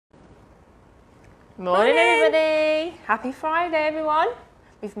Morning, everybody. Happy Friday, everyone.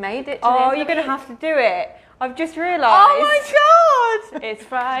 We've made it. Oh, you're going to have to do it. I've just realised. Oh my God. It's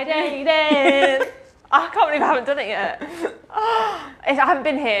Friday then. I can't believe I haven't done it yet. I haven't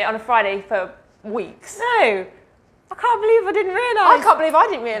been here on a Friday for weeks. No. I can't believe I didn't realise. I can't believe I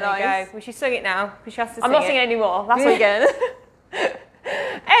didn't realise. There you go. We should sing it now. We should have to sing I'm not singing anymore. That's what again.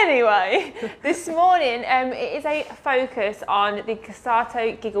 Anyway, this morning it is a focus on the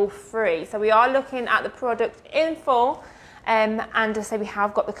Cosatto Giggle 3. So we are looking at the product in full, and I say we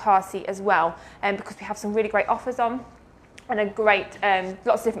have got the car seat as well, because we have some really great offers on, and a great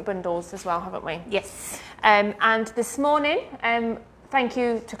lots of different bundles as well, haven't we? Yes. And this morning, thank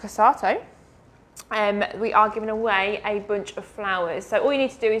you to Cosatto. We are giving away a bunch of flowers. So all you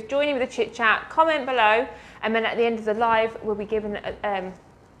need to do is join in with the chit chat, comment below, and then at the end of the live, we'll be giving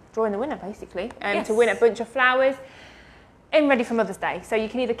drawing the winner basically, yes, to win a bunch of flowers in ready for Mother's Day. So you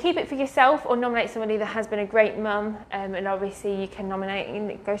can either keep it for yourself or nominate somebody that has been a great mum, and obviously you can nominate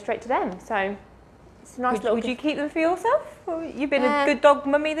and it goes straight to them. So it's a nice Would you keep them for yourself? Or you've been a good dog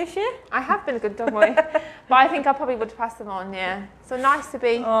mummy this year? I have been a good dog mummy, but I think I probably would pass them on. Yeah. So nice to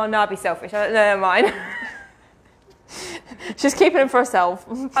be. Oh no, I'd be selfish. No, they're mine. She's keeping them for herself.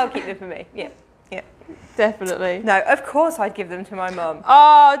 I'll keep them for me. Yeah. Yeah. Definitely. No, of course I'd give them to my mum.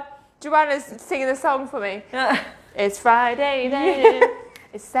 Oh, Joanna's singing the song for me. It's Friday then.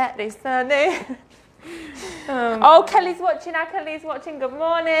 It's Saturday, Sunday. Oh, Kelly's watching. Our Kelly's watching. Good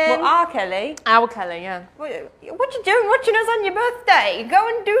morning. Well, our Kelly. Our Kelly, yeah. What you doing watching us on your birthday? Go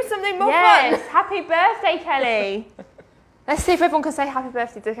and do something more fun. Yes, happy birthday, Kelly. Let's see if everyone can say happy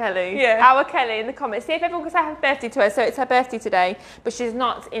birthday to Kelly. Yeah. Our Kelly in the comments. See if everyone can say happy birthday to her. So it's her birthday today, but she's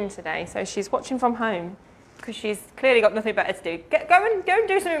not in today, so she's watching from home. Because she's clearly got nothing better to do. Go and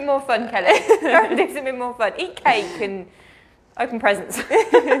do something more fun, Kelly. Go and do something more fun. Eat cake and open presents.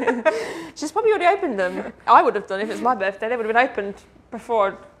 She's probably already opened them. I would have done if it was my birthday. They would have been opened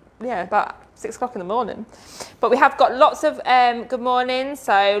before, yeah, about 6 o'clock in the morning. But we have got lots of good mornings.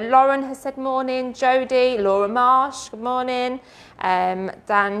 So Lauren has said morning, Jodie, Laura Marsh, good morning,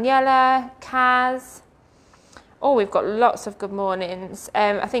 Daniela, Kaz. Oh, we've got lots of good mornings.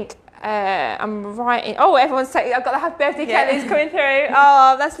 I think I'm writing. Oh, everyone's saying I've got the happy birthday Kelly's coming through.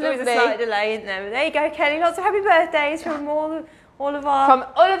 Oh, that's lovely. There's a slight delay, isn't there? But there you go, Kelly. Lots of happy birthdays from all of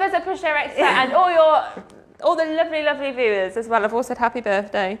us at Pushchair Extra and all the lovely viewers as well. I've all said happy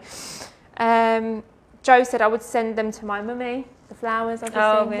birthday. Joe said I would send them to my mummy, the flowers, obviously.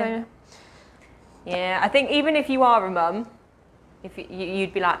 Oh, yeah. Yeah, I think even if you are a mum, if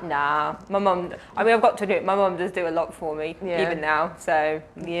you'd be like, nah, my mum, I mean, I've got to do it. My mum does do a lot for me, even now. So,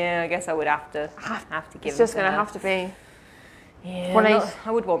 yeah, I guess I would have to give them to her. It's just going to have to be. Yeah,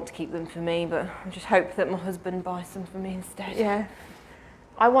 I would want to keep them for me, but I just hope that my husband buys them for me instead. Yeah.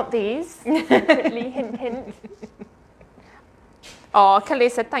 I want these. Secretly, hint, hint. Oh, Kelly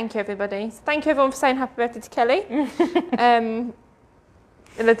said thank you, everybody. So thank you, everyone, for saying happy birthday to Kelly. And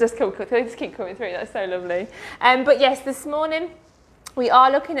they just keep coming through. That's so lovely. But yes, this morning we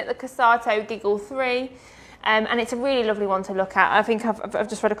are looking at the Cosatto Giggle 3. And it's a really lovely one to look at. I think I've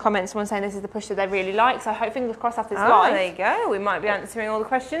just read a comment, someone saying this is the push that they really like. So I hope, fingers crossed, after this live. There you go. We might be answering all the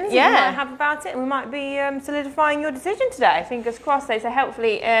questions you might have about it. And we might be solidifying your decision today. Fingers crossed. So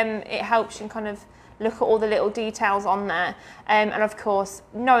hopefully it helps you kind of look at all the little details on there. And of course,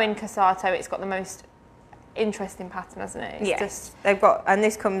 knowing Cosatto, it's got the most interesting pattern, hasn't it? Yes. They've got, and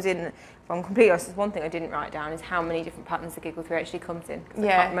this comes in, if I'm completely honest, one thing I didn't write down is how many different patterns the Giggle 3 actually comes in. I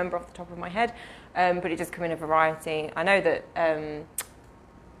can't remember off the top of my head, but it does come in a variety. I know that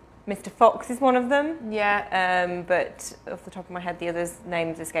Mr. Fox is one of them. Yeah. But off the top of my head, the others'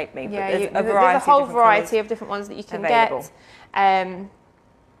 names escape me. Yeah, but there's a whole variety of different ones that you can get.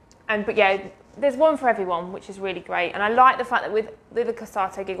 But yeah, there's one for everyone, which is really great. And I like the fact that with the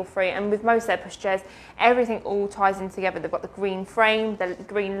Cosatto Giggle 3 and with most of their pushchairs, everything all ties in together. They've got the green frame, the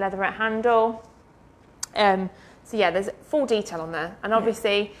green leatherette handle. So yeah, there's full detail on there. And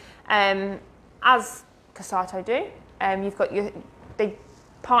obviously, as Cosatto do, you've got they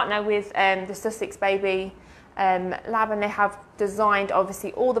partner with the Sussex Baby lab, and they have designed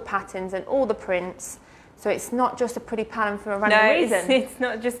obviously all the patterns and all the prints. So it's not just a pretty pattern for a random reason. It's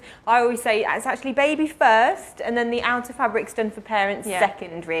not just, I always say it's actually baby first and then the outer fabric's done for parents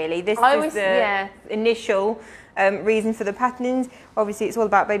second, really. This is the initial reason for the patternings. Obviously it's all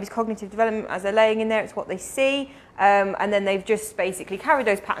about baby's cognitive development as they're laying in there, it's what they see. And then they've just basically carried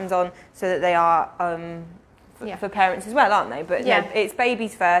those patterns on so that they are for parents as well, aren't they? But no, it's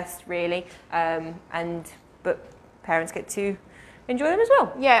babies first, really. But parents get to enjoy them as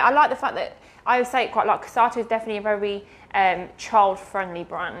well. Yeah, I like the fact that I would say quite like Cosatto is definitely a very child-friendly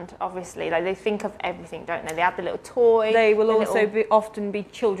brand, obviously. Like, they think of everything, don't they? They add the little toy. They will also often be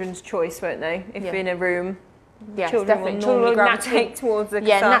children's choice, won't they? If in a room, children definitely. will normally gravitate towards the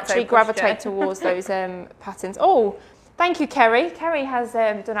Cosatto naturally gravitate towards those patterns. Oh, thank you, Kerry. Kerry has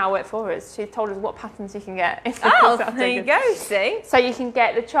done our work for us. She told us what patterns you can get. There you go, see? So you can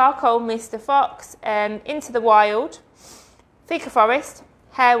get the charcoal Mr. Fox, Into the Wild, Fika Forest,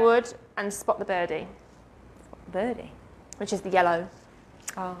 Harewood, and Spot the Birdie. Birdie? Which is the yellow.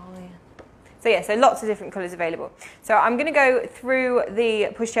 Oh, yeah. So lots of different colours available. So I'm going to go through the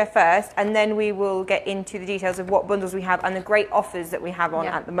pushchair first, and then we will get into the details of what bundles we have and the great offers that we have on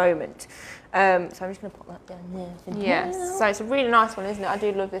at the moment. So I'm just going to pop that down there. Yes. So it's a really nice one, isn't it? I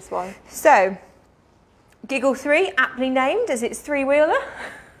do love this one. So, Giggle 3, aptly named as its three-wheeler.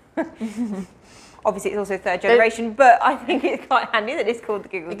 Obviously, it's also third generation, but I think it's quite handy that it's called the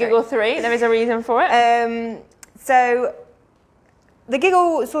Giggle 3. The Giggle 3, there is a reason for it. So the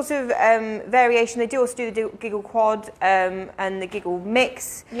Giggle sort of variation, they do also do the Giggle Quad and the Giggle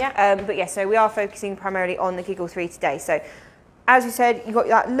Mix. Yeah. But yeah, so we are focusing primarily on the Giggle 3 today. So as we said, you've got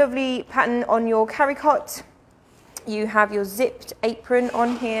that lovely pattern on your carry cot. You have your zipped apron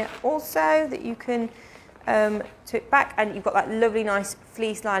on here also that you can tuck back, and you've got that lovely nice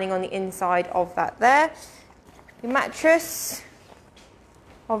fleece lining on the inside of that there. Your mattress,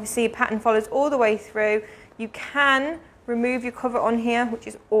 obviously your pattern follows all the way through. You can remove your cover on here, which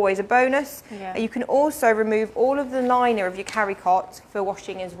is always a bonus. Yeah. You can also remove all of the liner of your carry cot for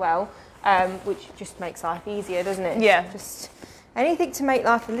washing as well, which just makes life easier, doesn't it? Yeah. Just anything to make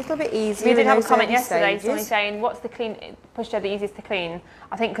life a little bit easier. We did have a comment yesterday, somebody saying, what's the pushchair the easiest to clean?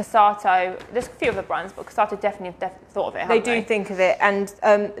 I think Cosatto, there's a few other brands, but Cosatto definitely thought of it, They do think of it, and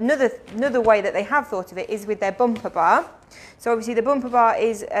another way that they have thought of it is with their bumper bar. So obviously the bumper bar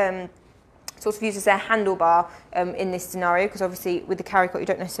is sort of used as their handlebar in this scenario, because obviously with the carry cot you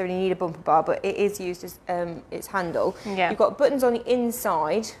don't necessarily need a bumper bar, but it is used as its handle. Yeah. You've got buttons on the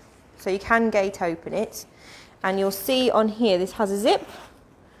inside, so you can gate open it, and you'll see on here this has a zip,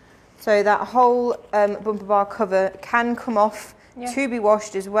 so that whole bumper bar cover can come off to be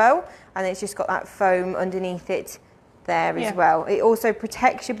washed as well, and it's just got that foam underneath it there as well. It also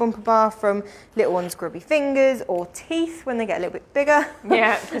protects your bumper bar from little one's grubby fingers or teeth when they get a little bit bigger.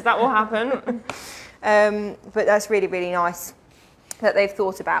 Yeah, because that will happen. But that's really, really nice that they've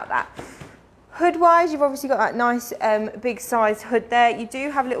thought about that. Hood-wise, you've obviously got that nice big size hood there. You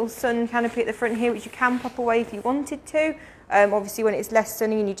do have a little sun canopy at the front here, which you can pop away if you wanted to. Obviously, when it's less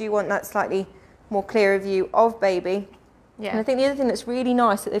sunny and you do want that slightly more clearer view of baby. Yeah. And I think the other thing that's really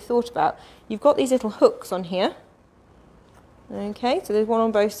nice that they've thought about, you've got these little hooks on here. Okay, so there's one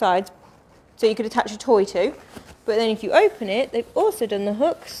on both sides, so you could attach a toy to. But then if you open it, they've also done the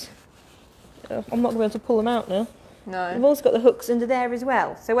hooks. I'm not going to be able to pull them out now. No. They've also got the hooks under there as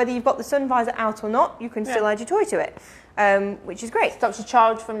well. So whether you've got the sun visor out or not, you can still add your toy to it, which is great. Stops your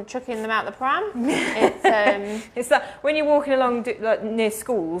child from chucking them out the pram. It's that when you're walking along near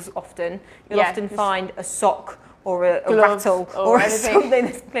schools, often you'll often find a sock or a rattle or something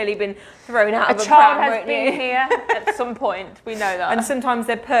that's clearly been thrown out of a child pram, has been here at some point, we know that. And sometimes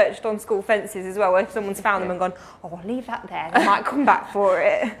they're perched on school fences as well, where someone's found them and gone, oh, I'll leave that there, they might come back for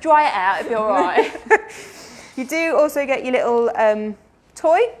it. Dry it out, it'll be all right. You do also get your little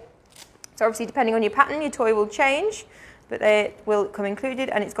toy. So obviously depending on your pattern, your toy will change, but they will come included,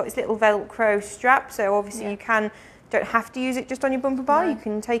 and it's got its little Velcro strap, so obviously you don't have to use it just on your bumper bar. No. You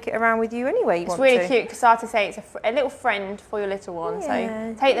can take it around with you anyway. It's really cute. Cosatto say it's a little friend for your little one,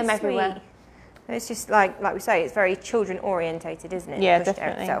 so take them everywhere. And it's just like we say, it's very children orientated, isn't it? Yeah,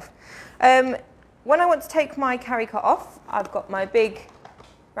 definitely. Itself. When I want to take my carry cot off, I've got my big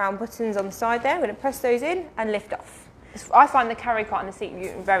round buttons on the side there. I'm going to press those in and lift off. I find the carry cot and the seat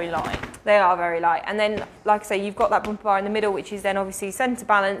very light. They are very light. And then, like I say, you've got that bumper bar in the middle, which is then obviously centre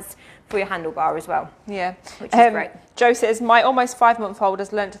balanced for your handlebar as well. Yeah, which is great. Joe says, my almost 5-month-old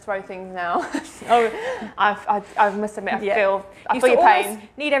has learned to throw things now. I must admit, I feel your pain.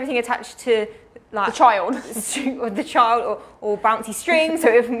 Need everything attached to like the child, or bouncy string, so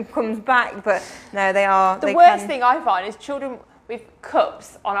it comes back. But no, they are. The worst thing I find is children with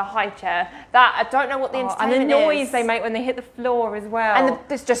cups on a high chair. That I don't know what the entertainment is. And the noise they make when they hit the floor as well. And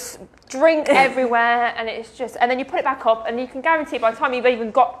there's just drink everywhere, and it's just, and then you put it back up, and you can guarantee by the time you've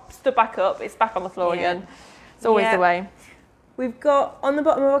even stood back up, it's back on the floor again. It's always the way. We've got on the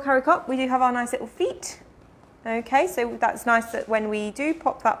bottom of our carry cot, we do have our nice little feet. Okay, so that's nice that when we do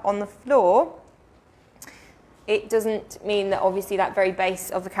pop that on the floor, it doesn't mean that obviously that very base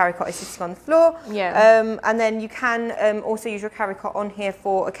of the carry cot is sitting on the floor. Yeah. And then you can also use your carry cot on here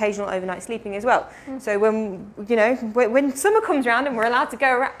for occasional overnight sleeping as well. So when, you know, when summer comes around and we're allowed to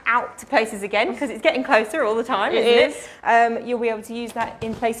go out to places again, because it's getting closer all the time, isn't it? You'll be able to use that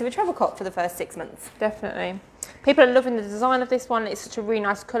in place of a travel cot for the first 6 months. Definitely. People are loving the design of this one. It's such a really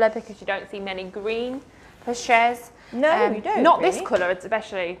nice colour because you don't see many green pushchairs. No, you don't. Not really. this colour,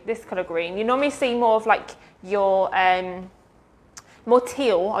 especially this colour green. You normally see more of like your more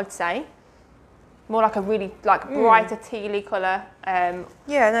teal, I'd say. More like a really like brighter tealy colour.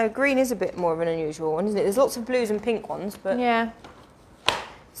 Yeah, no, green is a bit more of an unusual one, isn't it? There's lots of blues and pink ones, but yeah.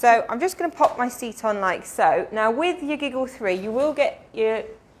 So I'm just going to pop my seat on like so. Now with your Giggle 3, you will get your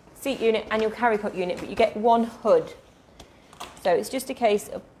seat unit and your carry cot unit, but you get one hood. So it's just a case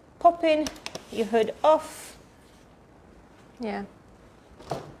of popping your hood off. Yeah.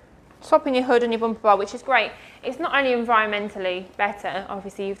 Swapping your hood and your bumper bar, which is great. It's not only environmentally better,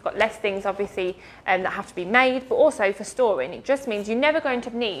 obviously you've got less things obviously that have to be made, but also for storing. It just means you're never going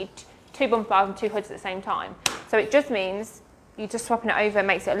to need 2 bumper bars and 2 hoods at the same time. So it just means you just swapping it over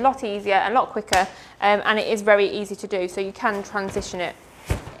makes it a lot easier, a lot quicker, and it is very easy to do. So you can transition it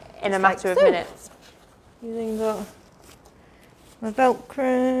in a matter of minutes. You then got my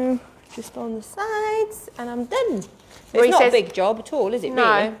Velcro just on the sides, and I'm done. It's not a big job at all, is it? No.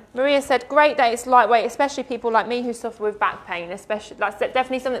 Really? Maria said, great that it's lightweight, especially people like me who suffer with back pain. Especially, that's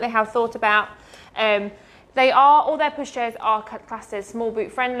definitely something they have thought about. All their pushchairs are classed as small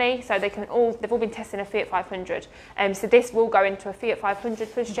boot friendly, so they've all been testing a Fiat 500. So this will go into a Fiat 500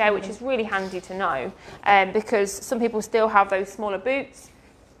 pushchair, which is really handy to know, because some people still have those smaller boots.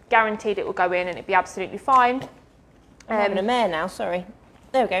 Guaranteed it will go in and it'll be absolutely fine. I'm having a mare now, sorry.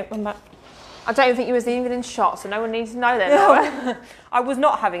 There we go, I'm back. I don't think you was even in shot, so no one needs to know that. No. I was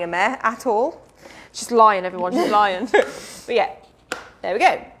not having a mare at all. She's lying, everyone, she's lying. But yeah, there we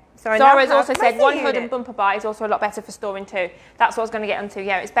go. So Zara's also said one hood and bumper bar is also a lot better for storing too. That's what I was going to get onto.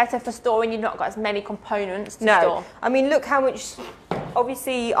 Yeah, it's better for storing. You've not got as many components to store. I mean, look how much.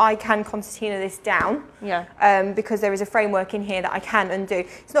 Obviously, I can concertina this down. Yeah. Because there is a framework in here that I can undo.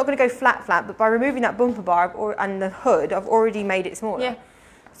 It's not going to go flat, but by removing that bumper bar and the hood, I've already made it smaller. Yeah.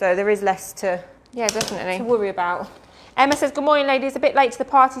 So there is less to. Yeah, definitely. To worry about. Emma says, good morning, ladies. A bit late to the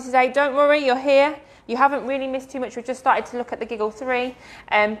party today. Don't worry, you're here. You haven't really missed too much. We've just started to look at the Giggle 3.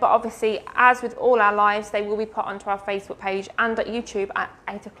 But obviously, as with all our lives, they will be put onto our Facebook page and at YouTube at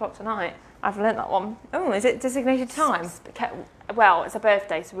 8 o'clock tonight. I've learnt that one. Oh, is it designated time? Well, it's a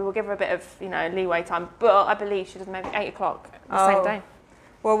birthday, so we will give her a bit of, leeway time. But I believe she does maybe 8 o'clock the same day.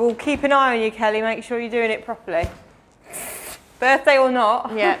 Well, we'll keep an eye on you, Kelly. Make sure you're doing it properly. Birthday or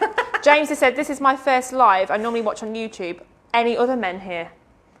not. Yeah. James has said, this is my first live. I normally watch on YouTube. Any other men here?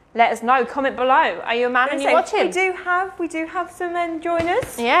 Let us know. Comment below. Are you a man and you're watching? We do have some men join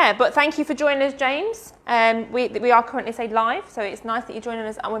us. Yeah, but thank you for joining us, James. We are currently live, so it's nice that you're joining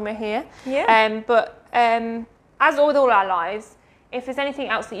us when we're here. Yeah. As with all our lives, if there's anything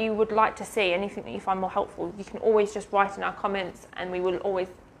else that you would like to see, anything that you find more helpful, you can always just write in our comments, and we will always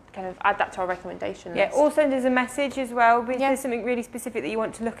kind of add that to our recommendation list. Yeah, or send us a message as well if there's something really specific that you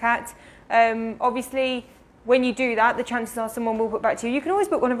want to look at. Obviously, when you do that, the chances are someone will book back to you. You can always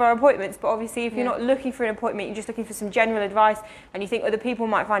book one of our appointments, but obviously if you're not looking for an appointment, you're just looking for some general advice and you think other people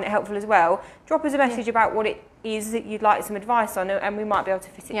might find it helpful as well, drop us a message about what it is that you'd like some advice on, and we might be able to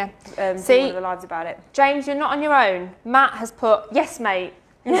fit it see one of the lives about it. James, you're not on your own. Matt has put, yes, mate.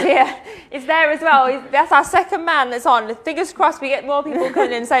 Yeah, it's there as well. That's our second man that's on. Fingers crossed we get more people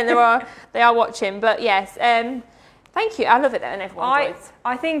coming in saying they are watching. But yes, thank you. I love it that everyone enjoys.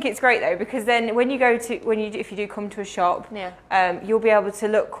 I think it's great though, because then if you do come to a shop, you'll be able to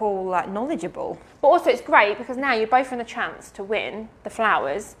look all like knowledgeable. But also it's great because now you're both in a chance to win the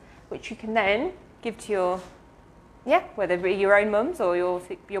flowers, which you can then give to your whether it be your own mums or your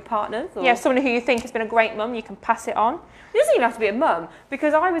partners. Or someone who you think has been a great mum, you can pass it on. It doesn't even have to be a mum,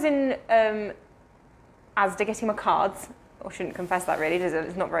 because I was in Asda getting my cards. I shouldn't confess that really, does it?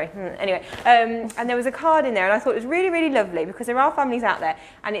 It's not very... Anyway, and there was a card in there and I thought it was really, really lovely because there are families out there,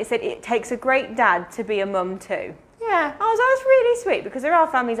 and it said it takes a great dad to be a mum too. Yeah. I was like, that's really sweet, because there are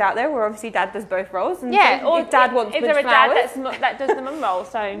families out there where obviously dad does both roles. And or if dad wants if bunch there of flowers, a dad that does the mum role,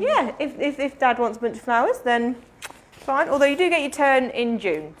 so... Yeah, if dad wants a bunch of flowers, then fine. Although you do get your turn in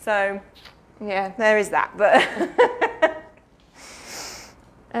June, so... Yeah, there is that, but...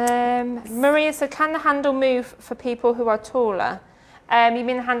 Maria said, can the handle move for people who are taller? You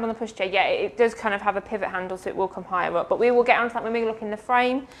mean the handle on the pushchair? Yeah, it does kind of have a pivot handle, so it will come higher up. But we will get onto that when we look in the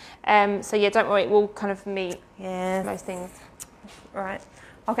frame. So yeah, don't worry, it will kind of meet most things. Right.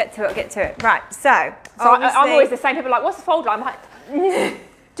 I'll get to it. Right, so I'm always the same. People are like, what's the folder? I'm like,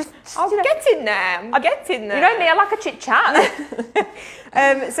 I'll get in there. I'm getting there. You know me, I like a chit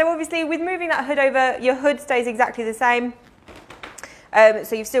chat. So obviously with moving that hood over, your hood stays exactly the same.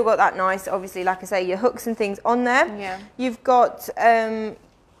 So you've still got that nice, obviously, like I say, your hooks and things on there. Yeah. You've got,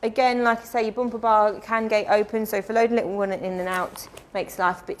 again, like I say, your bumper bar can gate open, so for loading little one in and out, makes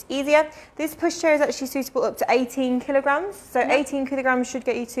life a bit easier. This pushchair is actually suitable up to 18 kilograms. So 18 kilograms should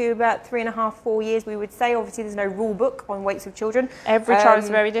get you to about 3.5, 4 years, we would say. Obviously, there's no rule book on weights of children. Every child is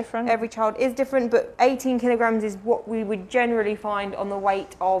very different. Every child is different, but 18 kilograms is what we would generally find on the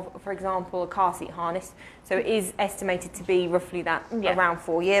weight of, for example, a car seat harness. So it is estimated to be roughly that around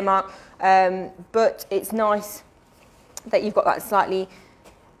 4 year mark. But it's nice that you've got that slightly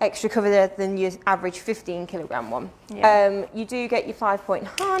extra cover there than your average 15 kilogram one. Yeah. You do get your 5-point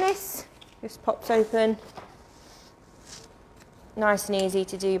harness, just pops open. Nice and easy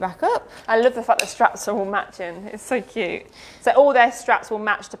to do back up. I love the fact that straps are all matching. It's so cute. So all their straps will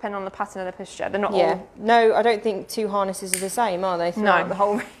match depending on the pattern of the pushchair. They're not all... No, I don't think 2 harnesses are the same, are they? No. The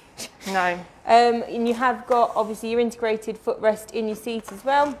whole range. No. And you have got, obviously, your integrated footrest in your seat as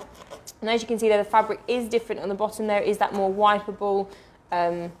well. And as you can see there, the fabric is different on the bottom. There is that more wipeable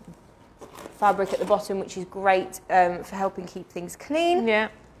fabric at the bottom, which is great for helping keep things clean. Yeah.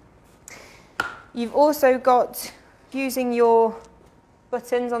 You've also got, using your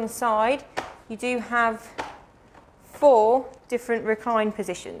buttons on the side, you do have 4 different recline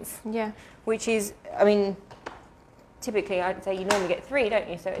positions. Yeah. Which is, I mean, typically I'd say you normally get 3, don't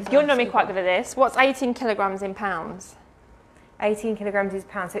you? So it's You're normally quite good at this. What's 18 kilograms in pounds? 18 kilograms is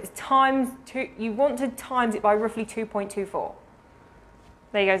pounds. So it's times 2. You want to times it by roughly 2.24.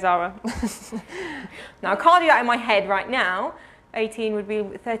 There you go, Zara. Now I can't do that in my head right now. 18 would be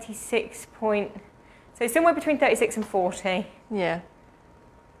 36 point. So somewhere between 36 and 40. Yeah.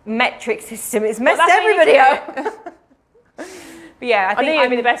 Metric system. It's messed everybody up. But yeah, I think you'd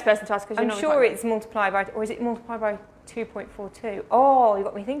be the best person to ask, because I'm sure it's multiplied by, or is it multiplied by 2.42? Oh, you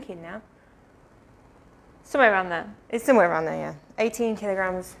got me thinking now. Somewhere around there. It's somewhere around there, yeah. 18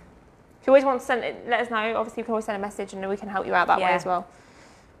 kilograms. If you always want to send it, let us know. Obviously, you can always send a message and we can help you out that way as well.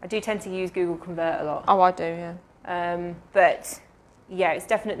 I do tend to use Google Convert a lot. Oh, I do, yeah. But yeah, it's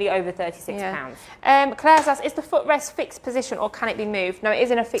definitely over £36. Claire's asked, is the footrest fixed position or can it be moved? No, it is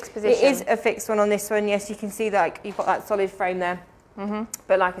in a fixed position. It is a fixed one on this one, yes. You can see that you've got that solid frame there. Mm-hmm.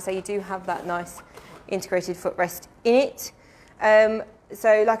 But like I say, you do have that nice integrated footrest in it.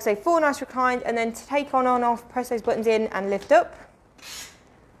 So like I say, 4 nice reclined, and then to take on off, press those buttons in and lift up.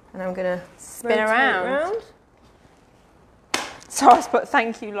 And I'm going to spin around. So I put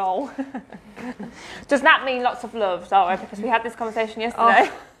thank you, lol. Does that mean lots of love, Zara? Because we had this conversation yesterday.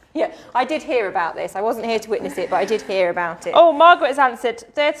 Oh, yeah, I did hear about this. I wasn't here to witness it, but I did hear about it. Oh, Margaret has answered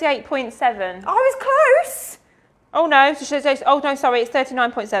 38.7. I was close. Oh no, oh no, sorry, it's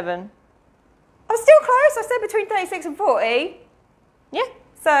 39.7. I was still close. I said between 36 and 40. Yeah.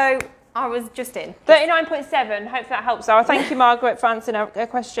 So I was just in. 39.7. Hopefully that helps, Zara. Thank you, Margaret, for answering a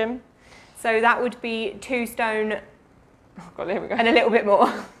question. So that would be 2 stone. Oh God, here we go. And a little bit more.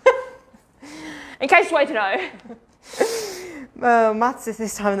 In case you wanted to know. Well, maths at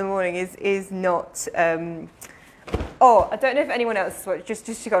this time of the morning is not. Oh, I don't know if anyone else has just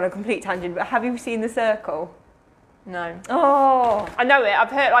to go on a complete tangent, but have you seen The Circle? No. Oh, I know it.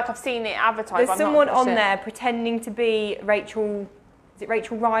 I've seen it advertised. There's someone on there pretending to be Rachel. Is it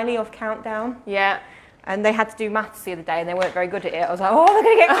Rachel Riley of Countdown? Yeah. And they had to do maths the other day, and they weren't very good at it. I was like, oh, they're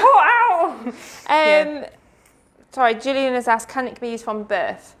going to get caught out. Sorry, Gillian has asked, can it be used from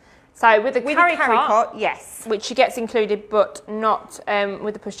birth? So with the carry cot, yes. Which she gets included, but not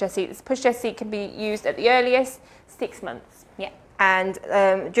with the pushchair seat. This pushchair seat can be used at the earliest 6 months. Yeah. And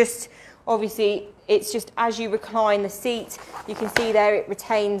just obviously, it's just as you recline the seat, you can see there it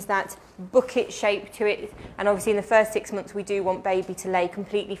retains that bucket shape to it. And obviously in the first 6 months, we do want baby to lay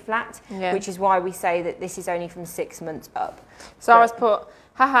completely flat, which is why we say that this is only from 6 months up. So I was put,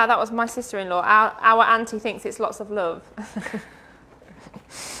 haha, that was my sister-in-law. Our auntie thinks it's lots of love.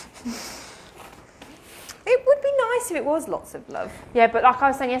 It would be nice if it was lots of love. Yeah, but like I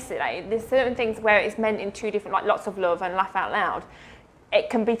was saying yesterday, there's certain things where it's meant in 2 different, like lots of love and laugh out loud. It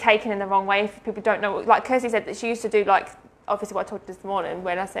can be taken in the wrong way if people don't know. Like Kirsty said that she used to do, like, obviously what I told you this morning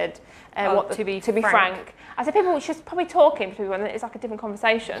when I said to be frank. I said people should probably talking to people and it's like a different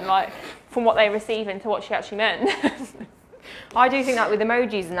conversation, like from what they receive into what she actually meant. I do think that with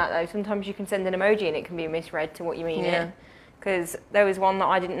emojis and that though, sometimes you can send an emoji and it can be misread to what you mean. Yeah. Because there was one that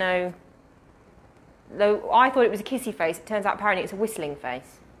I didn't know. Though I thought it was a kissy face, it turns out apparently it's a whistling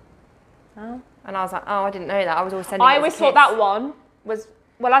face. Oh. And I was like, oh, I didn't know that. I was always sending. I always thought that one was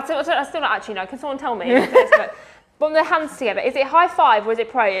Well, I still don't actually know. Can someone tell me? Put their hands together. Is it high five or is it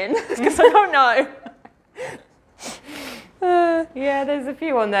praying? Because I don't know. Yeah, there's a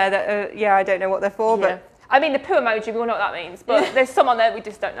few on there that, I don't know what they're for. Yeah. But I mean, the poo emoji, we all know what that means. But there's some on there we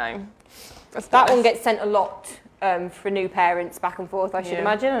just don't know. That one gets sent a lot for new parents back and forth, I should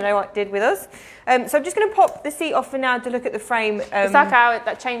imagine. I know what it did with us. So I'm just going to pop the seat off for now to look at the frame. It's like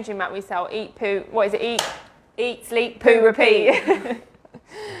that changing mat we sell. Eat, poo, what is it? Eat, sleep, poo, repeat.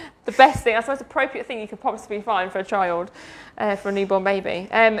 The best thing, that's the most appropriate thing you could possibly find for a child, for a newborn baby.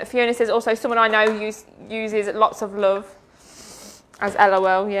 Fiona says also, someone I know uses lots of love as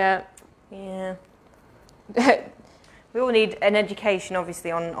LOL, yeah. Yeah. We all need an education,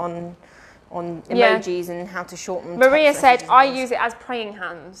 obviously, on emojis and how to shorten. Maria said, I use it as praying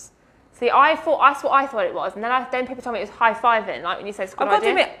hands. See, that's what I thought it was, and then people told me it was high-fiving, like when you say it's a good idea. I've got to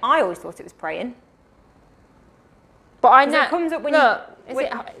admit, I always thought it was praying. But I know. It comes up when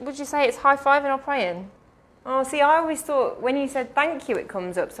would you say it's high-fiving or praying? Oh, see, I always thought when you said thank you, it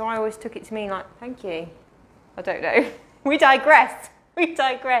comes up, so I always took it to mean like, thank you. I don't know. We digress. We're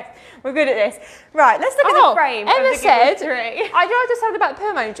good at this. Right, let's look at the frame Emma of the said, tree. I know I just said about the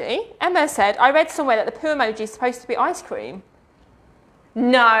poo emoji. Emma said, I read somewhere that the poo emoji is supposed to be ice cream.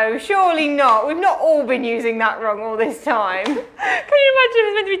 No, surely not. We've not all been using that wrong all this time. Can you imagine if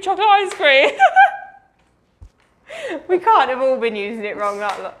it's meant to be chocolate ice cream? We can't have all been using it wrong.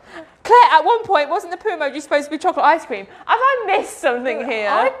 Claire, at one point, wasn't the poo emoji supposed to be chocolate ice cream? Have I missed something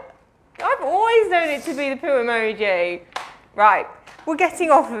here? I've always known it to be the poo emoji. Right, we're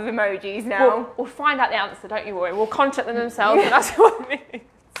getting off of emojis now. We'll find out the answer, don't you worry. We'll contact them themselves, and that's what it means.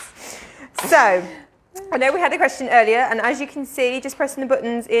 So, I know we had a question earlier, and as you can see, just pressing the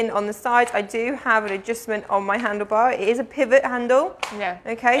buttons in on the sides, I do have an adjustment on my handlebar. It is a pivot handle. Yeah.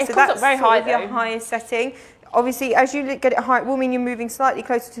 Okay, so that's very high, your highest setting. Obviously, as you get it high, it will mean you're moving slightly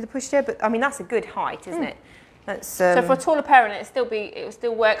closer to the pushchair, but I mean that's a good height, isn't it? That's so for a taller parent, it will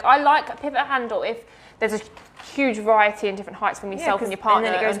still work. I like a pivot handle if there's a huge variety in different heights from yourself and your partner.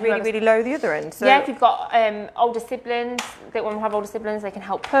 And then it goes really, really low the other end. So yeah, if you've got older siblings, they want to have older siblings, they can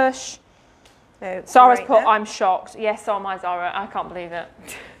help push. Zara's put, there. I'm shocked. Yes, so am I, Zara. I can't believe it.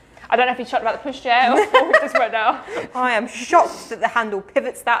 I don't know if he's shocked about the pushchair or we just went down. I am shocked that the handle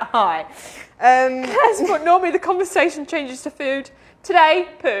pivots that high. Yes, but normally the conversation changes to food. Today,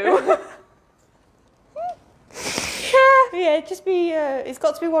 poo. Yeah, just be. It's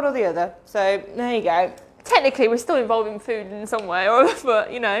got to be one or the other. So there you go. Technically, we're still involving food in some way,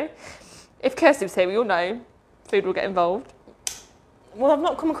 but you know, if Kirsty was here, we all know food will get involved. Well, I've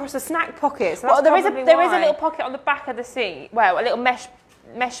not come across a snack pocket. So well, there is a little pocket on the back of the seat. Well, a little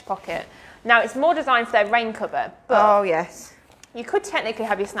mesh pocket. Now it's more designed for their rain cover. But oh yes. You could technically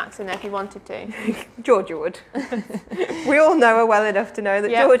have your snacks in there if you wanted to. Georgia would. We all know her well enough to know that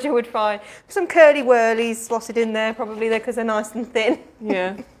Georgia would find some curly whirlies slotted in there, probably there because they're nice and thin.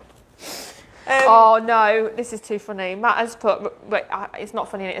 Yeah. Oh no, this is too funny. Matt has put, wait, it's not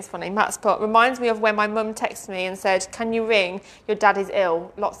funny, it is funny. Matt's put, reminds me of when my mum texted me and said, can you ring? Your dad is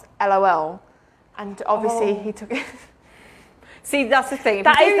ill. Lots LOL. And obviously he took it. See, that's the thing.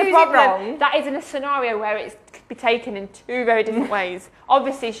 That is the problem. That is in a scenario where it could be taken in two very different ways.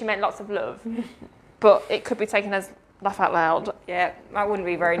 Obviously, she meant lots of love, but it could be taken as laugh out loud. Yeah, that wouldn't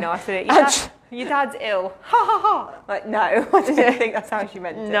be very nice, would it? Your dad's ill. Ha ha ha. Like, no, I don't think that's how she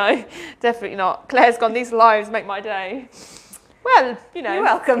meant it. No, definitely not. Claire's gone, these lives make my day. Well, you know. You're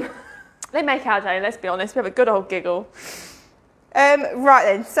welcome. They make our day, let's be honest. We have a good old giggle. Right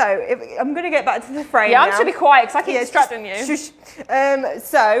then, so I'm going to get back to the frame now. I'm just be quiet because I keep distracting you. Shush.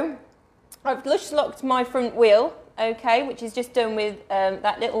 So I've just locked my front wheel, okay, which is just done with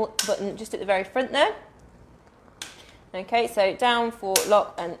that little button just at the very front there. Okay, so down for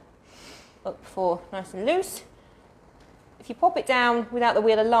lock and up for nice and loose. If you pop it down without the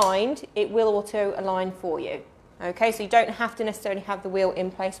wheel aligned, it will auto align for you. Okay, so you don't have to necessarily have the wheel in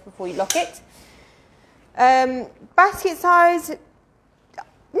place before you lock it. Basket size,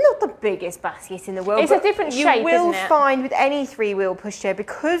 not the biggest basket in the world. It's a different shape, you will find with any three-wheel pushchair,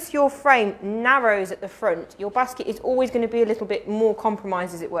 because your frame narrows at the front, your basket is always going to be a little bit more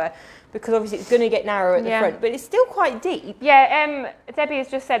compromised, as it were, because obviously it's going to get narrow at the front, but it's still quite deep. Yeah, Debbie has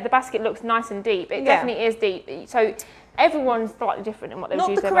just said the basket looks nice and deep. It definitely is deep. So everyone's slightly different in what they would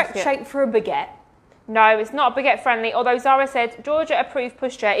use their basket. Not the correct shape for a baguette. No, it's not baguette friendly, although Zara said Georgia approved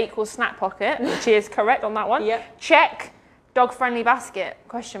pushchair equals snack pocket, which is correct on that one. Yep. Check. Dog friendly basket,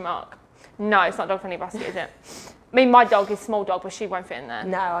 question mark. No, it's not dog friendly basket, is it? I mean, my dog is small dog, but she won't fit in there.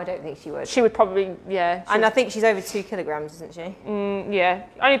 No, I don't think she would. She would probably, yeah. And I think she's over 2 kilograms, isn't she? Yeah,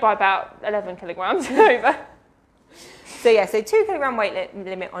 only by about 11 kilograms over. So yeah, so 2 kilogram weight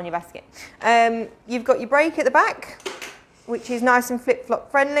limit on your basket. You've got your brake at the back, which is nice and flip-flop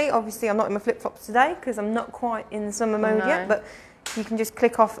friendly. Obviously, I'm not in my flip-flops today because I'm not quite in the summer mode yet, but you can just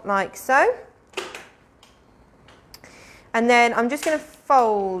click off like so. And then I'm just going to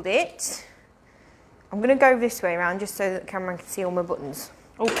fold it. I'm going to go this way around just so that the camera can see all my buttons.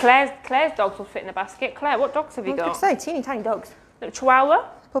 Oh, Claire's dogs will fit in the basket. Claire, what dogs have you got? I was going to say, teeny tiny dogs. Little Chihuahua?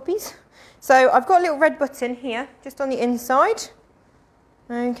 Puppies. So I've got a little red button here, just on the inside.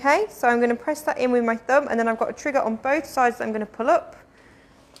 Okay, so I'm going to press that in with my thumb, and then I've got a trigger on both sides that I'm going to pull up.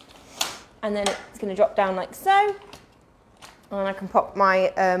 And then it's going to drop down like so. And I can pop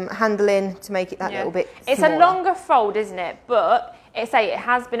my handle in to make it that little bit smaller. It's a longer fold, isn't it? But it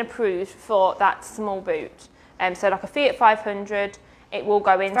has been approved for that small boot. So like a Fiat 500, it will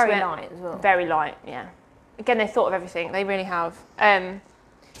go into it. Very light as well. Very light, yeah. Again, they thought of everything. They really have.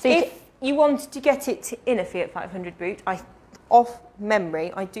 So if you wanted to get it in a Fiat 500 boot, off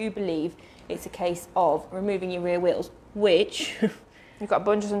memory, I do believe it's a case of removing your rear wheels, which... You've got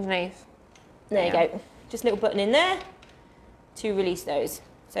bungees underneath. There you go. Just a little button in there to release those.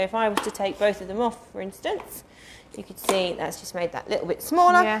 So if I was to take both of them off, for instance, you could see that's just made that little bit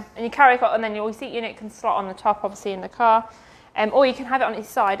smaller. Yeah, and you carry it, and then your seat unit can slot on the top, obviously, in the car. Or you can have it on its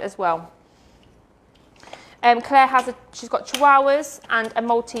side as well. Claire she's got Chihuahuas and a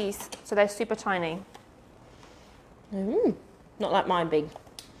Maltese, so they're super tiny. Not like mine big.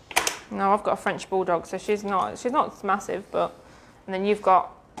 No, I've got a French Bulldog, so she's not massive, but... And then you've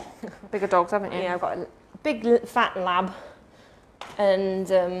got bigger dogs, haven't you? Yeah, I've got a big fat lab and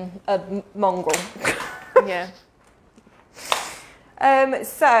a mongrel. Yeah.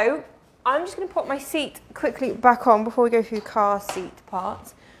 So I'm just going to put my seat quickly back on before we go through the car seat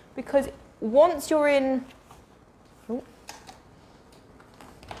parts, because once you're in, there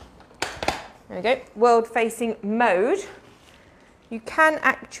we go, world facing mode, you can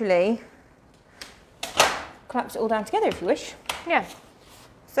actually collapse it all down together if you wish. Yeah.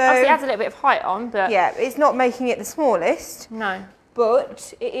 So obviously it adds a little bit of height on, but yeah, it's not making it the smallest. No.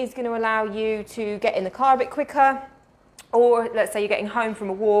 But it is going to allow you to get in the car a bit quicker, or let's say you're getting home from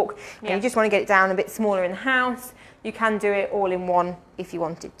a walk and you just want to get it down a bit smaller in the house. You can do it all in one if you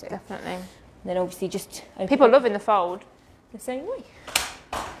wanted to. Definitely. And then obviously just people love in the fold. The same way.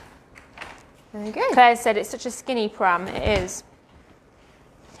 There you go. Claire said it's such a skinny pram. It is.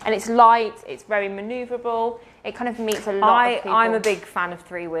 And it's light, it's very manoeuvrable. It kind of meets a lot of people. I'm a big fan of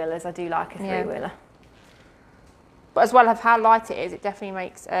three-wheelers. I do like a three-wheeler. But as well as how light it is, it definitely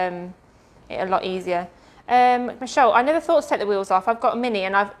makes it a lot easier. Michelle, I never thought to take the wheels off. I've got a Mini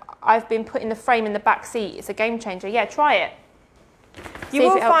and I've been putting the frame in the back seat. It's a game changer. Yeah, try it. You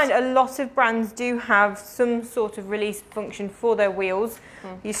will find a lot of brands do have some sort of release function for their wheels.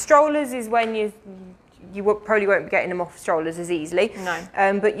 Your strollers is when you probably won't be getting them off strollers as easily.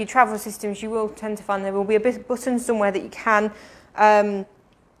 No. But your travel systems, you will tend to find there will be a button somewhere that you can.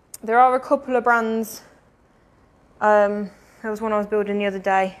 There are a couple of brands. There was one I was building the other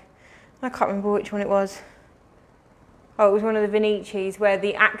day. I can't remember which one it was. Oh, it was one of the Vinicis where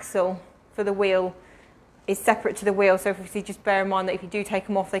the axle for the wheel is separate to the wheel. So obviously just bear in mind that if you do take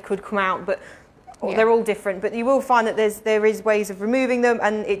them off, they could come out, but they're all different. But you will find that there is ways of removing them,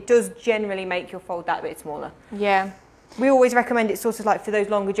 and it does generally make your fold that bit smaller. Yeah. We always recommend it sort of like for those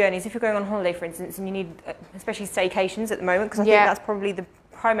longer journeys. If you're going on holiday, for instance, and you need, especially staycations at the moment, because I think that's probably the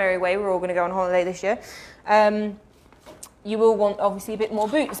primary way we're all going to go on holiday this year. You will want obviously a bit more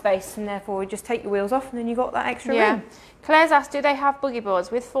boot space, and therefore just take your wheels off, and then you've got that extra room. Claire's asked, do they have boogie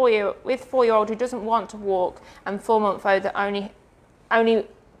boards with four-year-old who doesn't want to walk and 4-month-old that only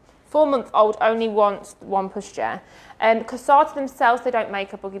 4-month-old only wants one pushchair? Cosatto themselves, they don't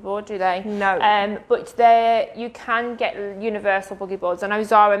make a boogie board, do they? No. But you can get universal boogie boards. I know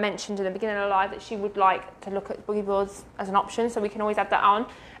Zara mentioned in the beginning of the live that she would like to look at boogie boards as an option, so we can always add that on.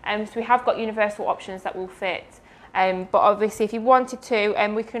 So we have got universal options that will fit. But obviously, if you wanted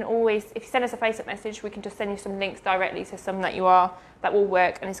to, we can always, if you send us a Facebook message, we can just send you some links directly to some that that will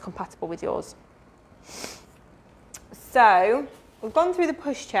work and is compatible with yours. So we've gone through the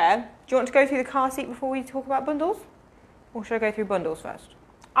pushchair. Do you want to go through the car seat before we talk about bundles? Or should I go through bundles first?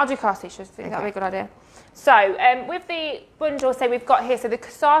 I'll do car seats, I think that'd be a good idea. So with the bundle, we've got here, so the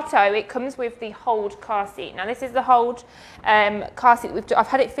Cosatto, it comes with the Hold car seat. Now this is the Hold car seat. I've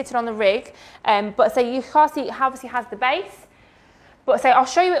had it fitted on the rig, but your car seat obviously has the base. But I'll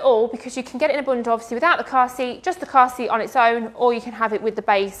show you it all, because you can get it in a bundle obviously without the car seat, just the car seat on its own, or you can have it with the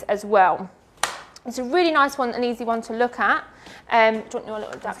base as well. It's a really nice one, an easy one to look at. Do you want your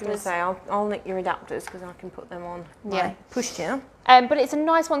little adapters? I was going to say, I'll nick your adapters because I can put them on my pushchair. But it's a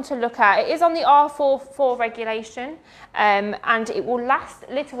nice one to look at. It is on the R44 regulation, and it will last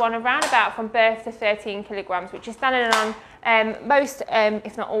little one around about from birth to 13 kilograms, which is standard on most,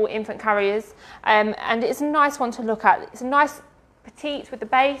 if not all, infant carriers. And it's a nice one to look at. It's a nice petite with the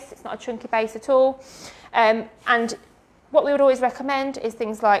base. It's not a chunky base at all. And what we would always recommend is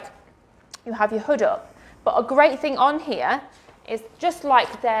things like you have your hood up. But a great thing on here is just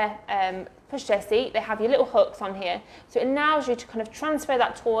like their pushchair seat, they have your little hooks on here. So it allows you to kind of transfer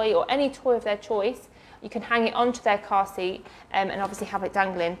that toy or any toy of their choice. You can hang it onto their car seat and obviously have it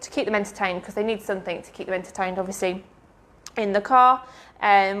dangling to keep them entertained, because they need something to keep them entertained, obviously, in the car,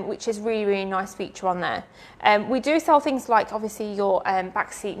 which is really, really nice feature on there. We do sell things like, obviously, your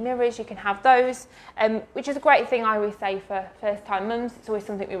back seat mirrors. You can have those, which is a great thing, I always say, for first-time mums. It's always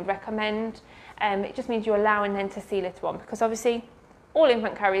something we would recommend. It just means you're allowing them to see little one, because obviously all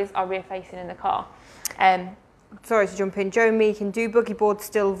infant carriers are rear facing in the car. Sorry to jump in. Joe Meakin, do buggy boards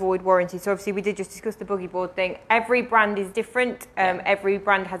still void warranty? So obviously we did just discuss the buggy board thing. Every brand is different. Every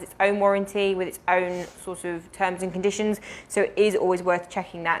brand has its own warranty with its own sort of terms and conditions. So it is always worth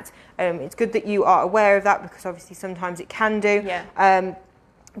checking that. It's good that you are aware of that, because obviously sometimes it can do. But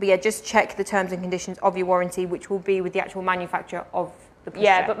yeah, just check the terms and conditions of your warranty, which will be with the actual manufacturer of the pushchair.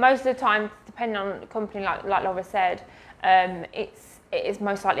 Yeah, but most of the time, depending on the company, like Laura said, it is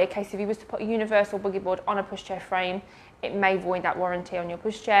most likely a case if you was to put a universal buggy board on a pushchair frame, it may void that warranty on your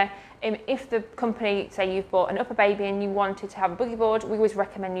pushchair. If the company, say you've bought an upper baby and you wanted to have a buggy board, we always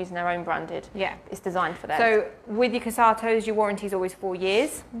recommend using their own branded. Yeah. It's designed for them. So with your Cosattos, your warranty is always 4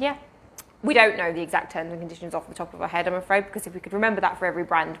 years. Yeah. We don't know the exact terms and conditions off the top of our head, I'm afraid, because if we could remember that for every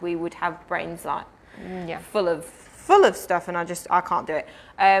brand, we would have brains like full of stuff, and I can't do it.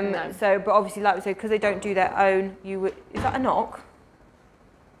 No. So, but obviously, like we said, because they don't do their own, is that a knock?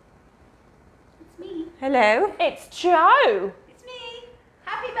 Me. Hello. It's Joe. It's me.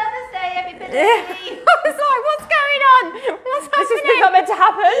 Happy Mother's Day, everybody. I was like, what's going on? What's happening? This is not meant to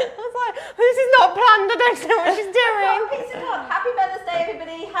happen. I was like, this is not planned. I don't know what she's doing. Piece of clock. Happy Mother's Day,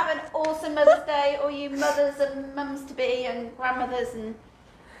 everybody. Have an awesome Mother's Day, all you mothers and mums to be and grandmothers and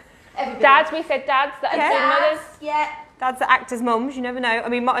everybody. Dads, we said dads that are doing mothers. Yeah. Dads that act as mums, you never know. I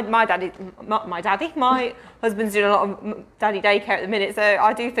mean, my husband's doing a lot of daddy daycare at the minute, so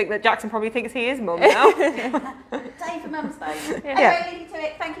I do think that Jackson probably thinks he is mum now. Day for mums, though. Anyway, I'll leave you to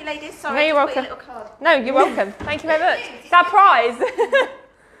it. Thank you, ladies. Sorry, no, you're welcome. Little card. No, you're welcome. Thank you very much. It's our prize.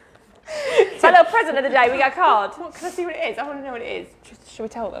 It's our little present of the day. We got a card. What, can I see what it is? I want to know what it is. Should we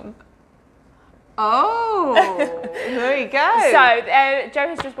tell them? Oh, there you go. So Joe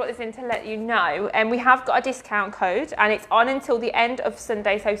has just brought this in to let you know, and we have got a discount code, and it's on until the end of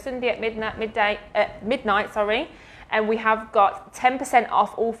Sunday. So Sunday at midnight, sorry. And we have got 10%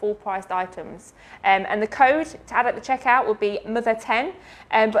 off all full-priced items. And the code to add at the checkout will be Mother10.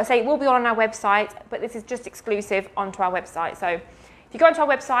 But I say it will be on our website, but this is just exclusive onto our website. So if you go onto our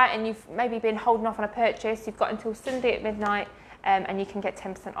website and you've maybe been holding off on a purchase, you've got until Sunday at midnight. And you can get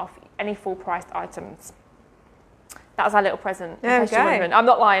 10% off any full-priced items. That was our little present. There we go. I'm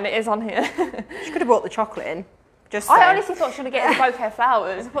not lying, it is on here. She could have brought the chocolate in. Just I honestly thought she was going to get us a bouquet of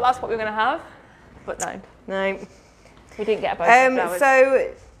flowers. I thought that's what we were going to have. But no. No. We didn't get a bouquet of flowers.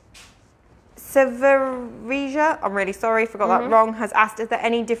 So, Severija, I'm really sorry, forgot that wrong, has asked, is there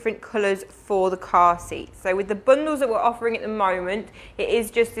any different colours for the car seat? So with the bundles that we're offering at the moment, it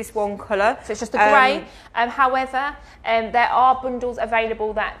is just this one colour. So it's just a grey. However, there are bundles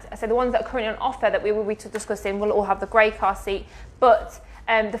available that, so the ones that are currently on offer that we will be discussing will all have the grey car seat, but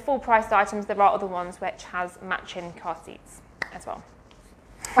the full priced items, there are other ones which has matching car seats as well.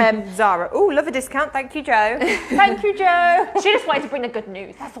 Zara, oh, love a discount. Thank you, Joe. Thank you, Joe. She just wanted to bring the good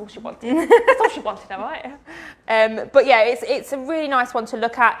news. That's all she wanted. That's all she wanted, all right? But yeah, it's a really nice one to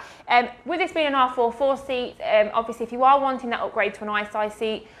look at. With this being an R44 seat, obviously, if you are wanting that upgrade to an I-size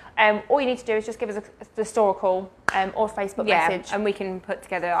seat, all you need to do is just give us the store a call or a Facebook message. And we can put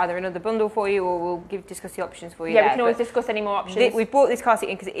together either another bundle for you, or we'll discuss the options for you. Yeah, we can always discuss any more options. We've bought this car seat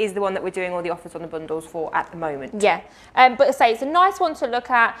in because it is the one that we're doing all the offers on the bundles for at the moment. Yeah, but I say it's a nice one to look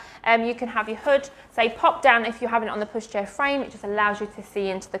at. You can have your hood, say, pop down if you're having it on the pushchair frame. It just allows you to see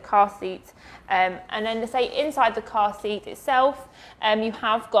into the car seat. And then say inside the car seat itself, you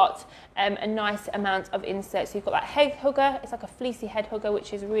have got a nice amount of inserts. So you've got that head hugger. It's like a fleecy head hugger,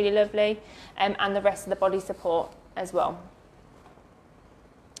 which is really lovely, and the rest of the body support as well.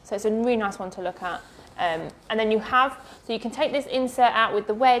 So it's a really nice one to look at. And then you can take this insert out with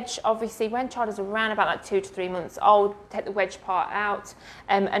the wedge. Obviously, when child is around about like 2 to 3 months old, take the wedge part out,